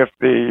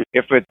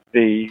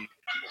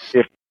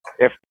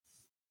if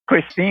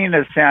Christine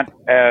has sent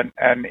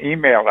an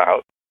email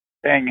out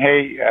saying,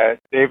 "Hey,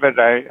 David,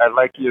 I'd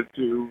like you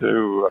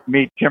to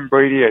meet Tim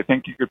Brady. I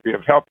think he could be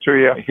of help to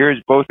you.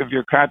 Here's both of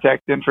your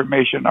contact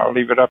information. I'll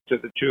leave it up to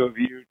the two of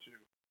you to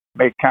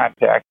make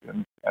contact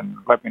and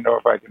let me know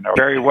if I can help."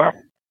 Very well.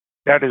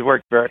 That has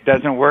worked very. It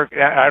doesn't work.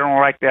 I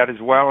don't like that as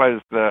well as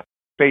the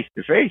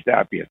face-to-face,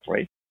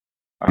 obviously.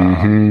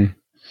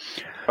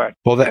 But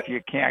if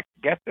you can't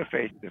get the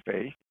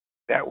face-to-face,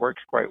 that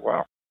works quite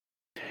well.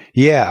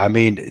 Yeah, I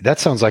mean, that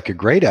sounds like a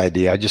great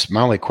idea.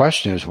 My only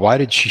question is, why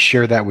did she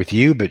share that with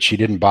you, but she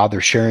didn't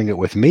bother sharing it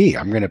with me?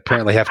 I'm going to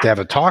apparently have to have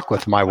a talk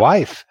with my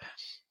wife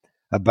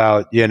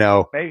about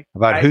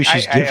who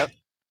she's giving.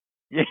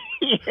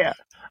 Yeah.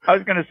 I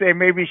was going to say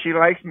maybe she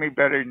likes me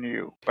better than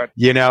you, but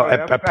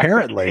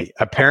apparently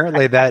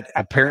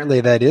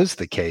that is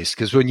the case,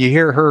 because when you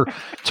hear her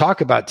talk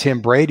about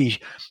Tim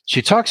Brady,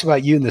 she talks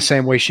about you in the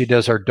same way she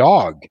does our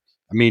dog.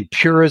 I mean,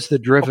 pure as the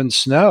driven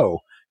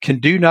snow, can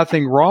do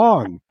nothing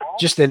wrong,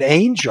 just an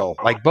angel,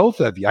 like both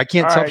of you. I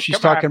can't tell if she's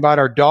talking about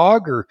our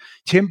dog or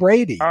Tim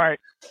Brady. All right,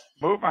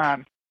 move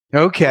on.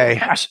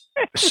 Okay,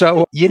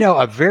 so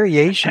a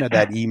variation of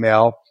that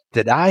email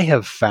that I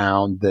have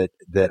found that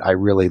I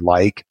really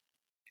like.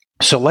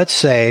 So let's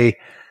say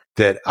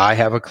that I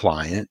have a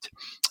client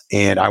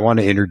and I want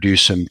to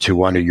introduce him to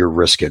one of your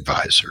risk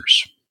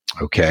advisors.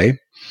 Okay.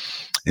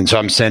 And so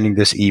I'm sending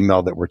this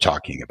email that we're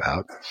talking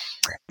about.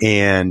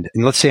 And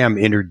let's say I'm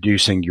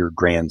introducing your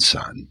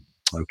grandson.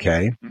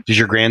 Okay. Does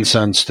your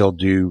grandson still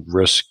do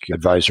risk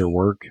advisor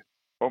work?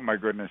 Oh, my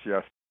goodness.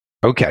 Yes.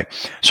 Okay.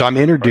 So I'm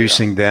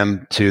introducing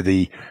them to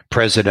the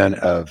president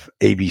of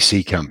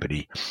ABC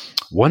Company.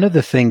 One of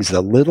the things, the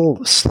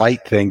little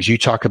slight things, you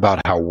talk about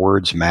how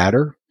words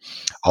matter.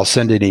 I'll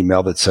send an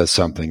email that says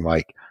something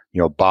like,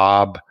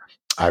 Bob,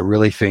 I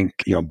really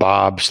think,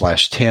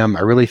 Bob/Tim,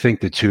 I really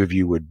think the two of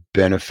you would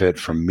benefit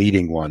from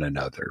meeting one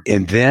another.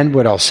 And then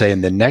what I'll say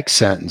in the next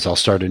sentence, I'll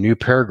start a new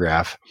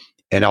paragraph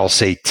and I'll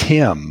say,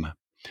 Tim,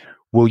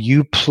 will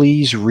you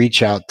please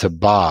reach out to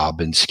Bob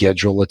and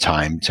schedule a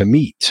time to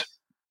meet?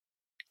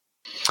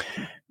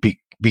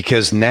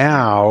 Because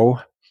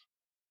now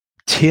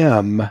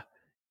Tim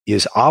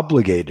is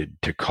obligated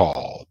to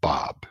call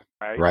Bob.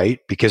 Right?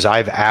 Because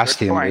I've asked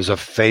him as a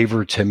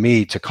favor to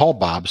me to call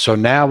Bob. So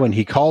now when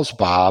he calls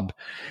Bob,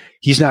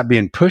 he's not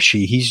being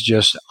pushy. He's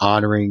just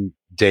honoring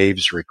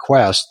Dave's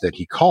request that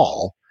he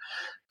call.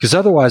 Because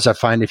otherwise, I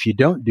find if you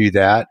don't do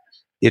that,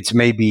 it's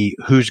maybe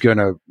who's going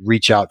to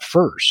reach out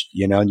first,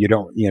 and you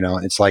don't,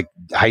 it's like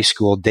high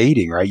school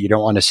dating, right? You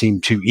don't want to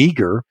seem too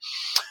eager.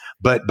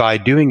 But by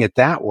doing it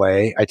that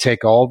way, I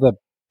take all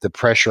the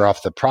pressure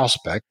off the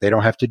prospect. They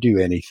don't have to do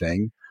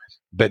anything.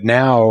 But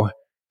now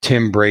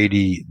Tim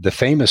Brady, the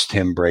famous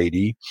Tim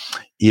Brady,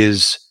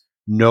 he's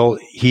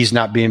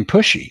not being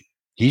pushy.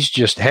 He's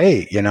just,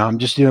 hey, I'm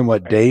just doing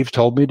what Dave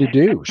told me to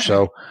do.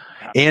 So,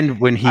 and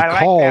when he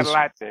calls, like that a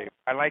lot, Dave.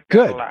 I like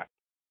that a lot.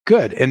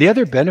 Good. And the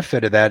other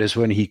benefit of that is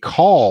when he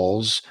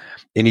calls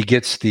and he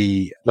gets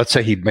let's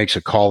say he makes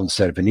a call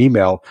instead of an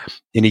email,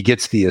 and he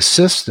gets the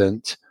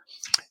assistant,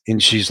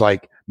 and she's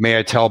like, may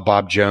I tell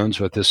Bob Jones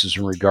what this is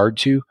in regard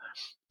to?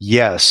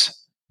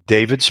 Yes,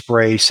 David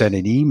Spray sent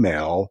an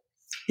email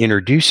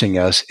introducing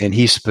us, and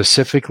he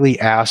specifically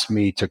asked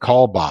me to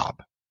call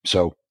Bob.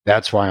 So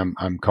that's why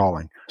I'm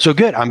calling. So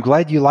good. I'm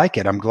glad you like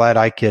it. I'm glad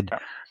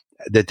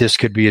that this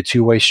could be a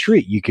two-way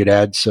street. You could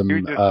add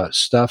some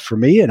stuff for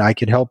me and I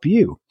could help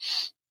you.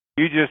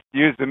 You just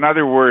used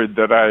another word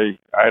that I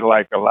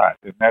like a lot,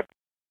 and that's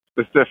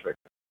specific.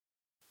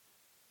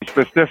 You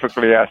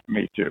specifically asked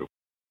me to.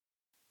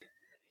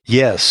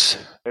 Yes.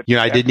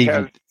 I didn't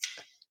even.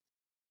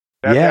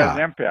 That has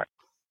impact.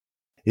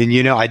 And,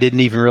 I didn't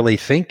even really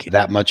think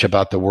that much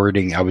about the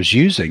wording I was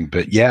using,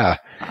 but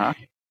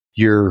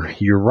you're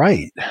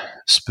right.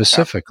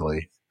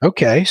 Specifically. Yeah.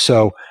 Okay.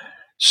 So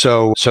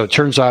it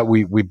turns out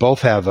we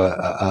both have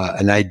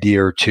an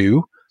idea or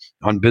two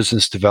on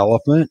business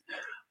development.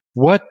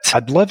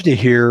 I'd love to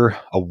hear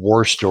a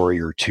war story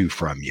or two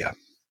from you.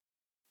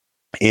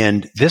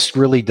 And this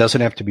really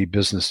doesn't have to be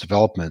business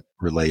development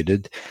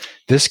related.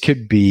 This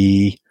could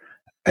be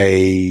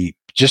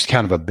just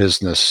kind of a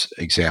business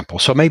example.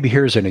 So maybe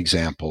here's an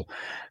example.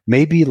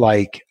 Maybe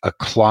like a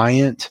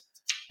client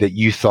that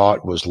you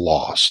thought was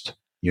lost.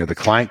 The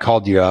client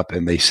called you up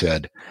and they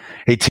said,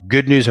 hey,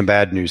 good news and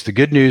bad news. The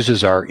good news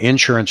is our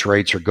insurance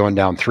rates are going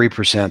down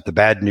 3%. The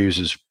bad news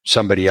is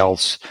somebody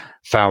else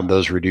found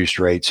those reduced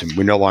rates and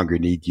we no longer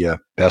need you.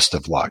 Best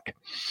of luck.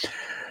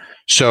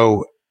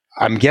 So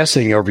I'm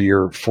guessing over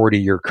your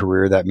 40-year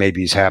career that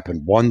maybe has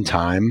happened one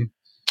time.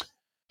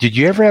 Did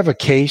you ever have a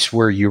case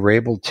where you were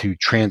able to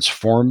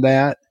transform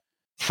that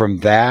from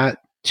that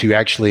to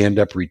actually end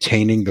up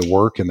retaining the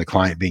work and the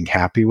client being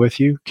happy with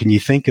you? Can you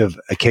think of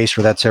a case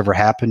where that's ever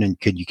happened, and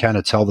could you kind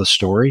of tell the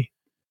story?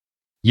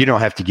 You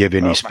don't have to give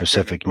any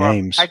specific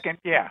names. I can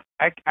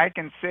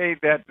say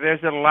that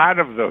there's a lot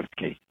of those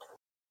cases.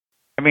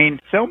 I mean,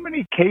 so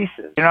many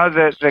cases.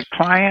 The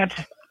client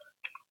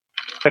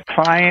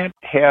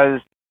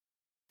has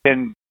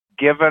been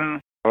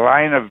given a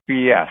line of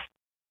BS.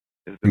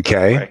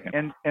 Okay.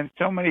 In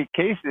so many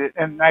cases,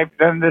 and I've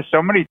done this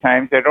so many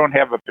times, I don't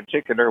have a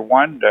particular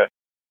one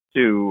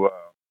to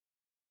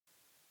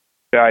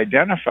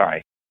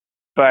identify,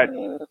 but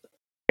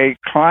a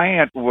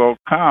client will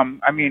come.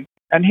 I mean,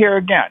 and here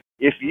again,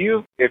 if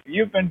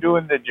you've been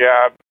doing the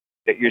job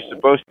that you're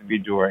supposed to be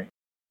doing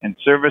and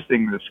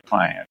servicing this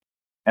client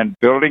and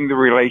building the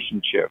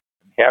relationship,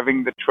 and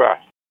having the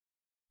trust,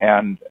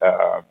 and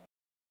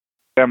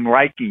them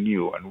liking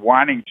you and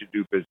wanting to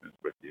do business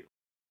with you,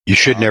 you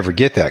should never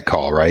get that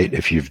call, right?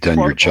 If you've done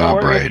your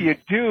job right. If you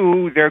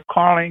do, they're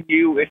calling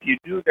you. If you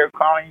do, they're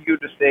calling you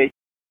to say,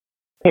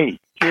 hey,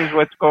 here's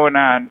what's going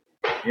on.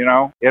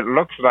 It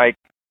looks like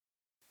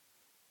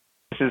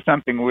this is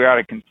something we ought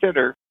to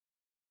consider.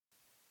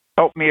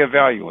 Help me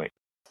evaluate.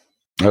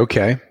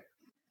 Okay.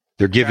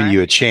 They're giving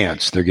you a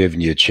chance. They're giving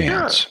you a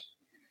chance.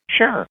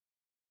 Sure.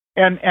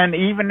 And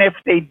even if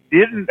they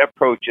didn't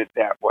approach it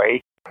that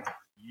way,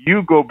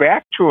 you go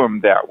back to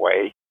them that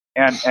way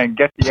and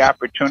get the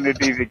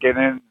opportunity to get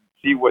in and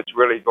see what's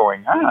really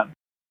going on.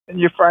 And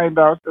you find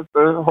out that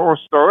the whole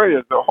story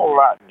is a whole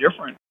lot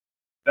different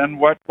than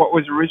what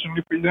was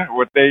originally presented,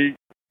 what they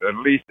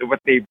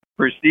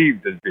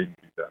perceived as being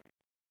presented.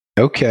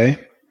 Okay.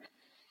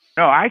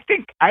 No, I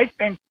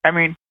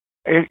mean,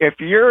 if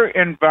you're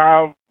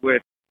involved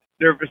with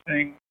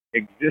servicing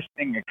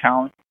existing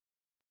accounts,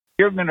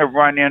 you're going to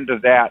run into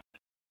that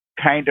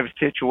kind of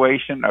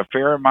situation a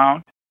fair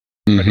amount.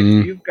 But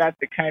if you've got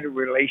the kind of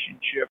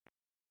relationship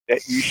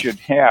that you should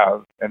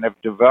have and have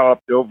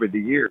developed over the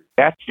years,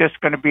 that's just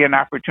going to be an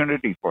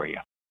opportunity for you.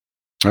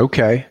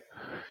 Okay.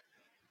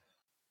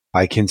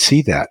 I can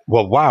see that.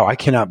 Well, wow, I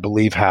cannot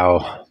believe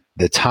how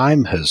the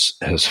time has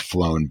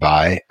flown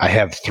by. I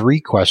have 3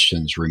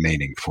 questions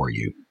remaining for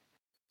you.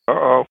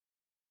 Uh-oh.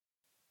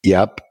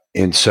 Yep.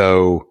 And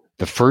so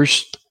the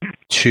first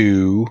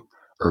 2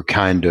 are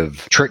kind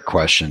of trick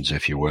questions,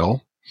 if you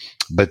will.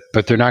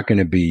 But they're not going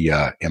to be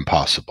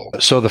impossible.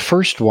 So the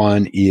first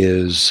one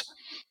is,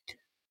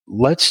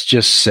 let's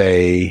just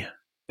say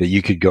that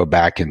you could go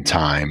back in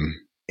time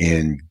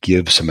and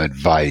give some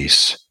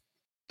advice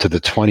to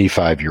the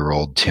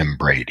 25-year-old Tim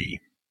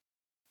Brady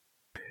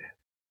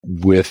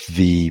with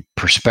the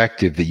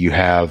perspective that you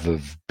have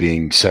of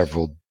having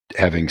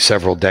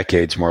several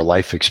decades more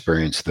life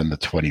experience than the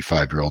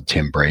 25-year-old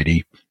Tim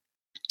Brady.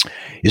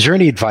 Is there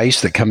any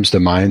advice that comes to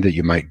mind that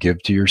you might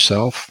give to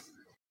yourself?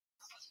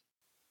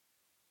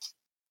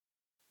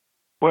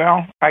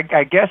 Well, I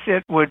guess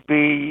it would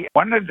be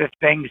one of the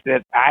things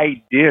that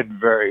I did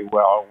very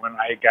well when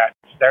I got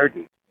started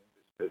in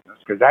this business,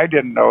 because I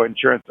didn't know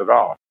insurance at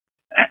all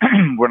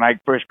when I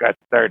first got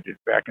started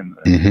back in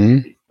the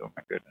 80s. Oh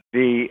my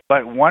goodness!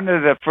 But one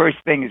of the first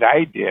things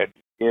I did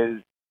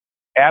is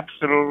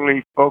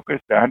absolutely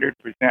focused 100%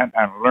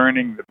 on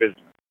learning the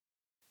business.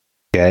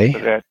 Okay. So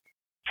that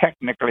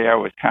technically I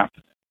was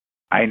competent.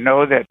 I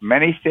know that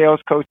many sales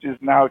coaches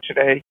now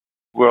today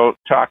will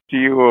talk to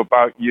you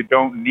about you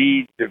don't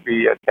need to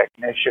be a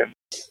technician.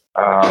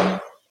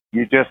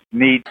 You just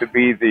need to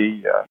be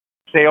the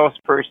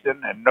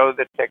salesperson and know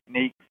the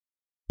technique.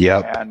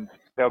 Yep. And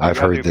there'll be I've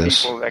other heard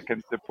this. people that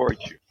can support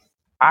you.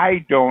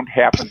 I don't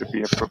happen to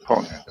be a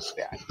proponent of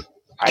that.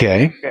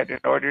 Okay. I think that in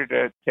order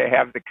to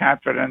have the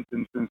confidence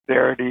and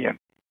sincerity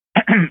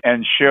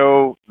and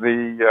show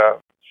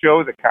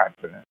the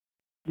confidence,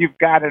 you've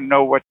got to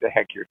know what the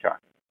heck you're talking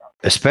about.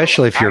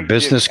 Especially if your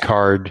business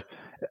card,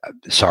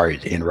 sorry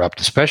to interrupt,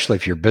 especially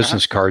if your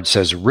business card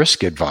says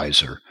risk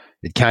advisor,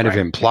 it kind of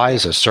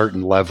implies a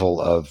certain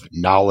level of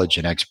knowledge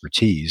and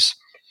expertise.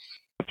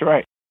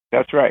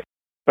 That's right.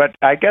 But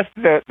I guess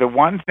the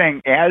one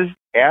thing as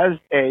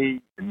a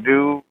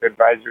new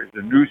advisor, as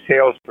a new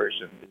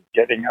salesperson is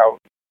getting out,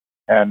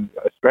 and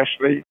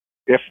especially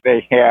if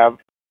they have,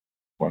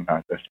 well,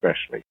 not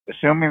especially,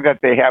 assuming that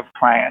they have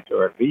clients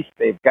or at least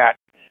they've got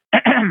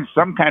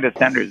some kind of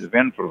centers of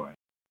influence.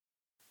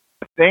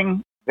 The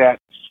thing that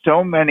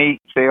so many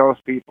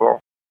salespeople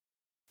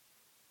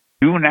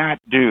do not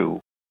do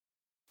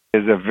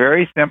is a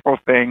very simple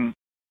thing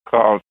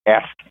called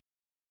asking.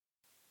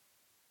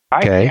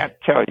 I can't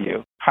tell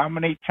you how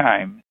many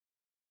times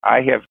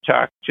I have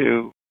talked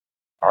to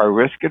our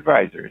risk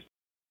advisors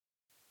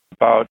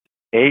about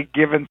a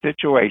given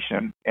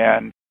situation,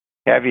 and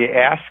have you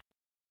asked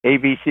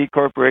ABC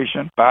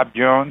Corporation, Bob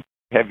Jones,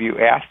 have you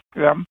asked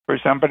them for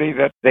somebody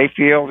that they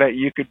feel that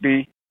you could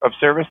be of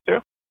service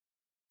to?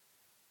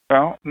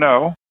 Well,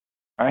 no,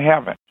 I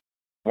haven't.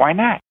 Why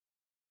not?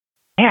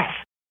 Yes.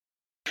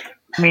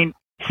 I mean,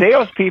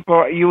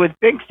 salespeople, you would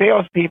think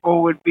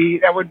salespeople would be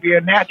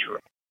a natural.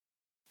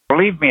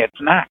 Believe me, it's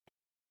not.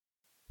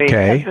 They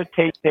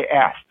hesitate to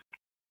ask.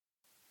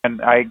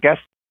 And I guess,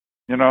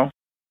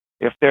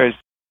 if there's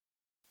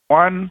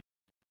one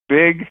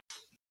big,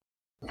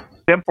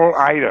 simple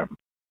item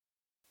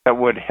that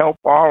would help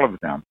all of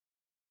them,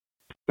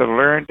 to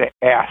learn to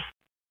ask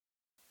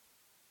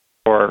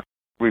for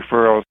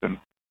referrals and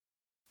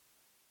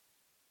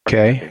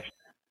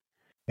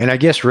And I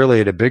guess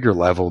really at a bigger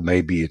level,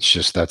 maybe it's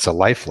just that's a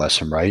life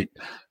lesson, right?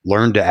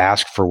 Learn to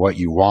ask for what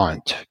you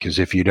want. Because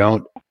if you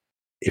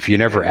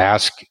never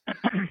ask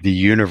the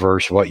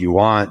universe what you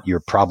want,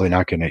 you're probably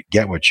not going to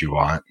get what you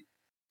want.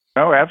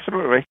 No,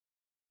 absolutely.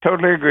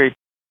 Totally agree.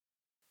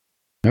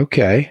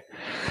 Okay.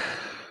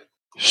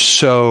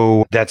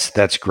 So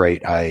that's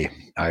great. I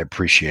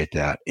appreciate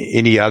that.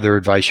 Any other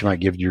advice you might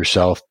give to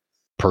yourself,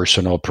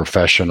 personal,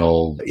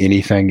 professional,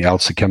 anything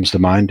else that comes to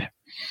mind?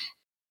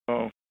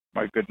 Oh,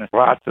 my goodness.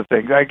 Lots of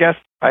things. I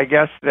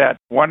guess that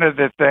one of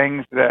the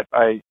things that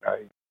I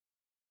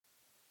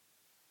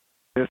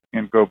this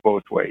can go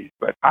both ways,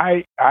 but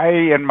I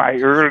in my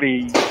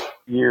early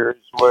years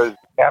was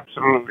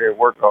absolutely a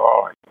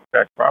workaholic. In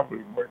fact, probably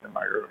more than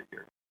my early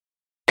years.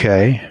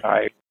 Okay.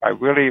 I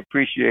really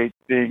appreciate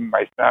seeing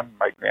my son and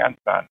my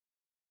grandson,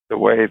 the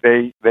way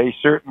they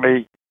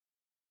certainly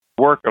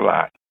work a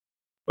lot,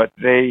 but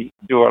they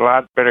do a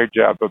lot better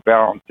job of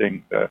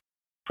balancing the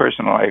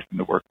personal life and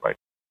the work life.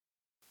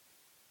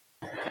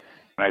 And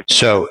I think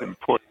that's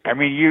important. I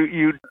mean,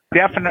 you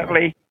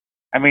definitely,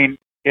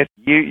 if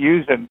you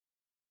use an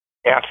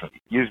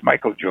athlete, use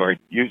Michael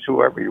Jordan, use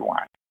whoever you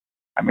want.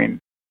 I mean,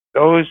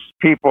 those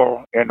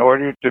people, in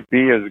order to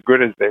be as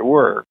good as they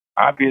were,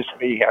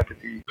 obviously had to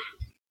be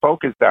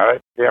focused on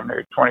it damn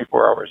near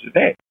 24 hours a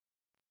day.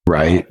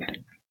 Right.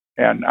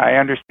 And I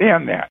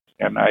understand that.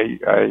 And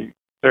I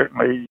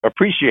certainly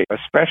appreciate it,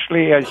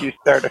 especially as you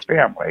start a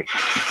family.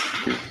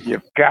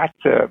 You've got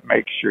to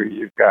make sure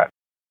you've got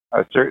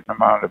a certain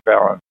amount of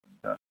balance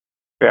in the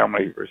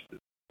family versus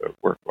the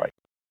work life.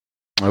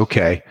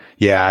 Okay.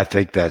 Yeah, I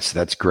think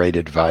that's great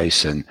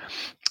advice. And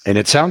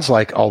it sounds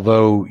like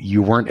although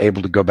you weren't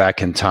able to go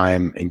back in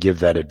time and give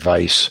that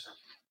advice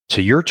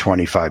to your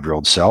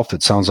 25-year-old self,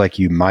 it sounds like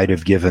you might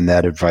have given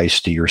that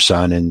advice to your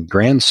son and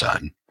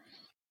grandson.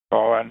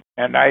 Oh,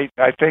 and I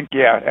think,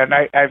 yeah. And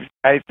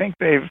I think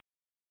they've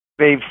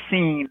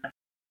seen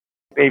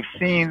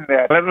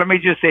that. Let me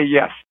just say,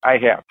 yes, I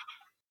have.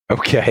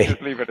 Okay.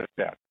 Just leave it at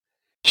that.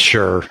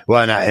 Sure.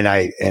 Well,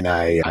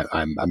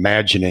 I'm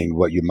imagining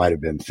what you might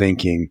have been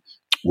thinking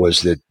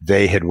was that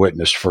they had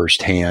witnessed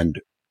firsthand,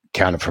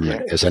 kind of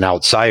as an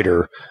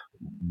outsider,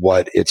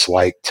 what it's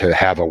like to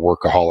have a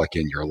workaholic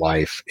in your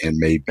life, and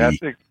maybe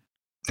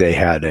they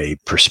had a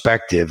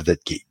perspective that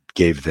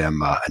gave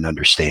them an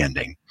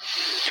understanding.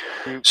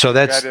 So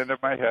that's got into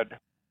my head.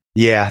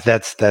 Yeah,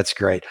 that's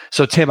great.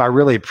 So Tim, I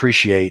really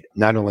appreciate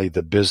not only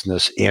the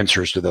business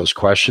answers to those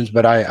questions,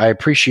 but I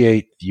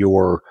appreciate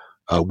your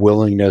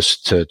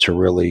willingness to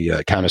really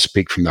kind of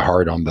speak from the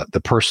heart on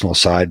the personal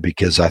side,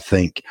 because I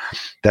think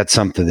that's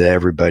something that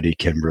everybody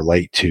can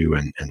relate to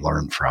and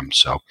learn from.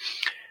 So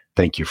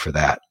thank you for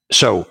that.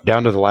 So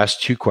down to the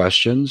last two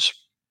questions.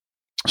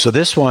 So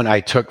this one I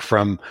took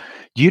from,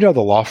 do you know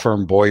the law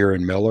firm Boyer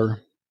and Miller?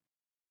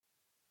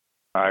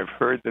 I've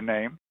heard the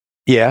name.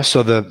 Yeah,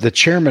 so the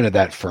chairman of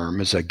that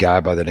firm is a guy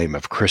by the name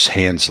of Chris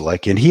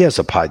Hanslick, and he has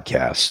a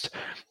podcast.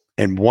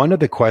 And one of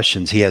the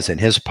questions he has in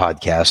his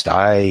podcast,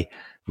 I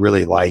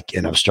really like,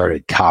 and I've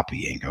started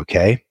copying,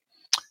 okay?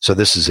 So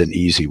this is an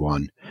easy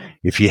one.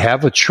 If you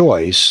have a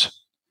choice,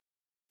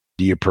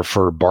 do you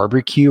prefer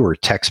barbecue or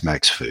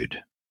Tex-Mex food?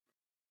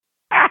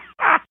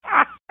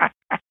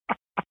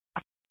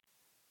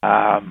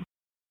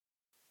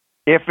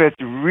 If it's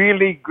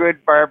really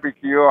good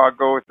barbecue, I'll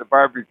go with the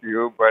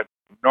barbecue, but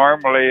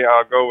normally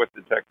I'll go with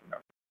the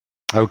Tex-Mex.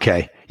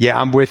 Okay. Yeah,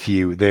 I'm with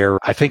you there.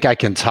 I think I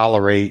can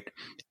tolerate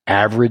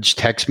average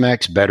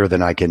Tex-Mex better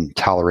than I can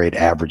tolerate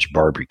average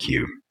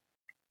barbecue.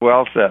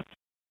 Well said.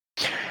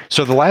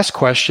 So the last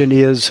question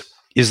is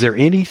there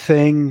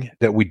anything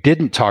that we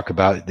didn't talk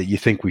about that you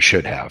think we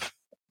should have?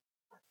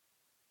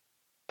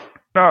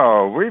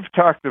 No, we've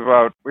talked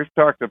about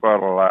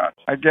a lot.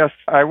 I guess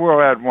I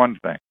will add one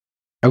thing.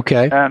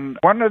 Okay. And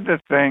one of the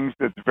things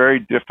that's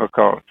very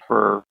difficult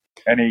for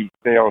any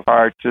sales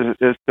art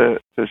is to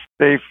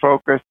stay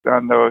focused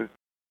on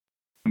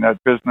that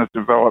business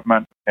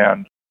development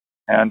and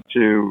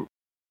to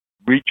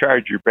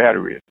recharge your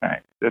battery at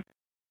times.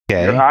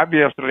 Okay. You're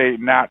obviously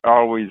not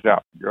always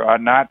up. You're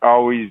not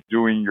always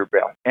doing your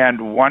best.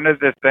 And one of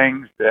the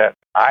things that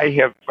I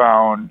have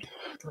found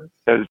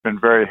has been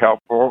very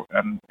helpful,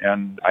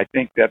 and I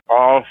think that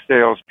all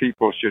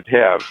salespeople should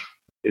have,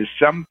 is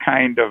some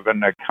kind of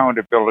an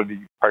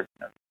accountability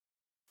partner.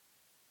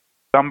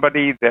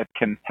 Somebody that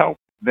can help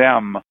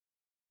them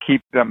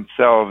keep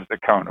themselves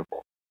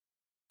accountable.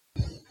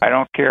 I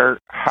don't care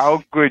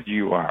how good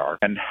you are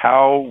and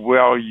how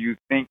well you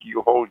think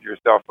you hold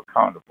yourself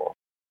accountable.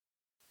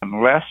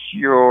 Unless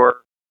you're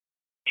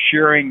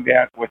sharing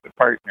that with the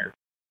partner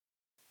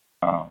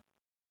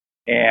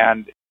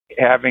and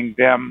having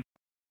them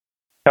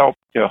help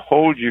to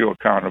hold you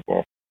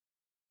accountable,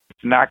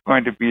 it's not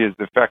going to be as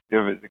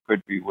effective as it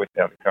could be with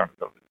that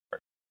accountability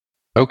partner.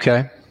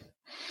 Okay.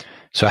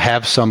 So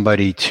have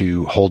somebody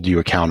to hold you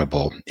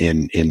accountable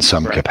in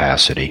some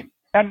capacity.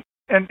 And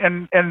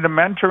the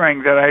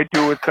mentoring that I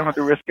do with some of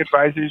the risk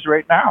advisors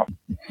right now,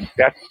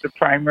 that's the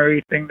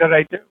primary thing that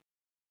I do.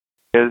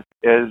 Is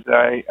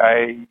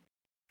I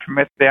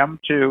commit them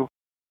to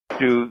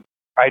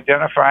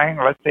identifying,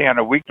 let's say on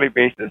a weekly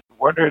basis,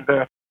 what are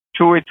the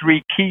 2 or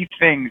 3 key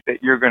things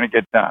that you're going to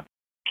get done,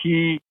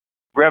 key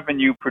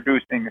revenue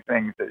producing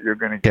things that you're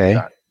going to get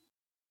done.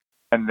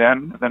 And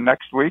then the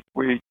next week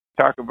we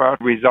talk about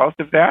results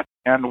of that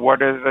and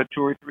what are the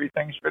 2 or 3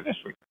 things for this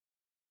week.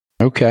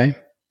 Okay.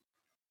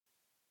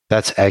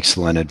 That's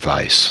excellent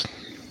advice.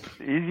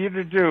 It's easy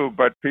to do,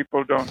 but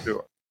people don't do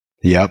it.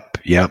 Yep.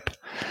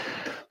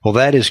 Well,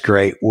 that is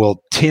great.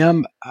 Well,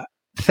 Tim,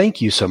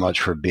 thank you so much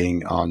for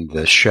being on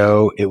the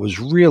show. It was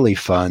really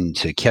fun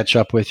to catch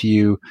up with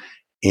you.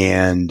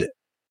 And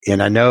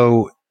I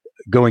know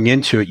going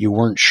into it, you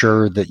weren't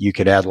sure that you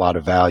could add a lot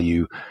of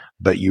value,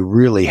 but you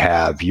really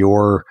have.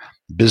 Your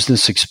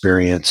business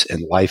experience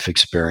and life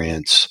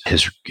experience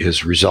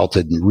has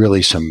resulted in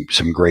really some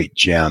great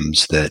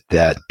gems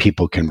that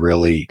people can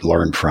really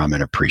learn from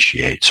and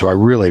appreciate. So I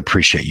really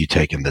appreciate you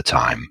taking the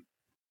time.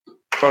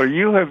 Well,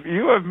 you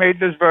have made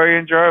this very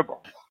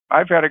enjoyable.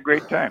 I've had a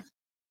great time.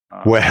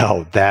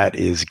 Well, that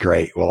is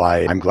great. Well,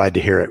 I'm glad to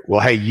hear it.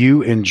 Well, hey,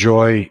 you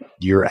enjoy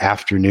your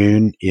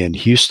afternoon in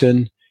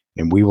Houston,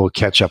 and we will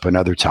catch up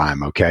another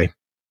time, okay?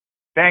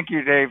 Thank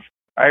you, Dave.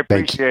 I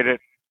appreciate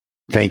it.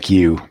 Thank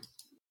you.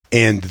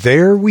 And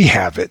there we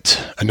have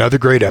it, another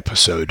great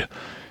episode.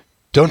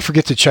 Don't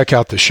forget to check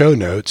out the show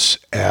notes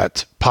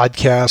at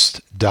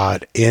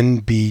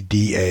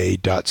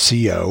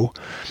podcast.nbda.co,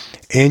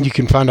 and you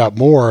can find out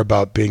more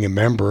about being a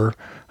member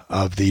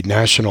of the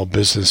National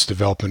Business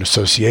Development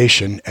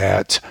Association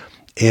at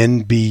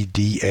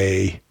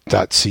nbda.co.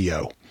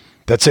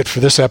 That's it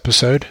for this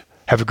episode.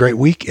 Have a great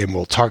week, and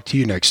we'll talk to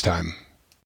you next time.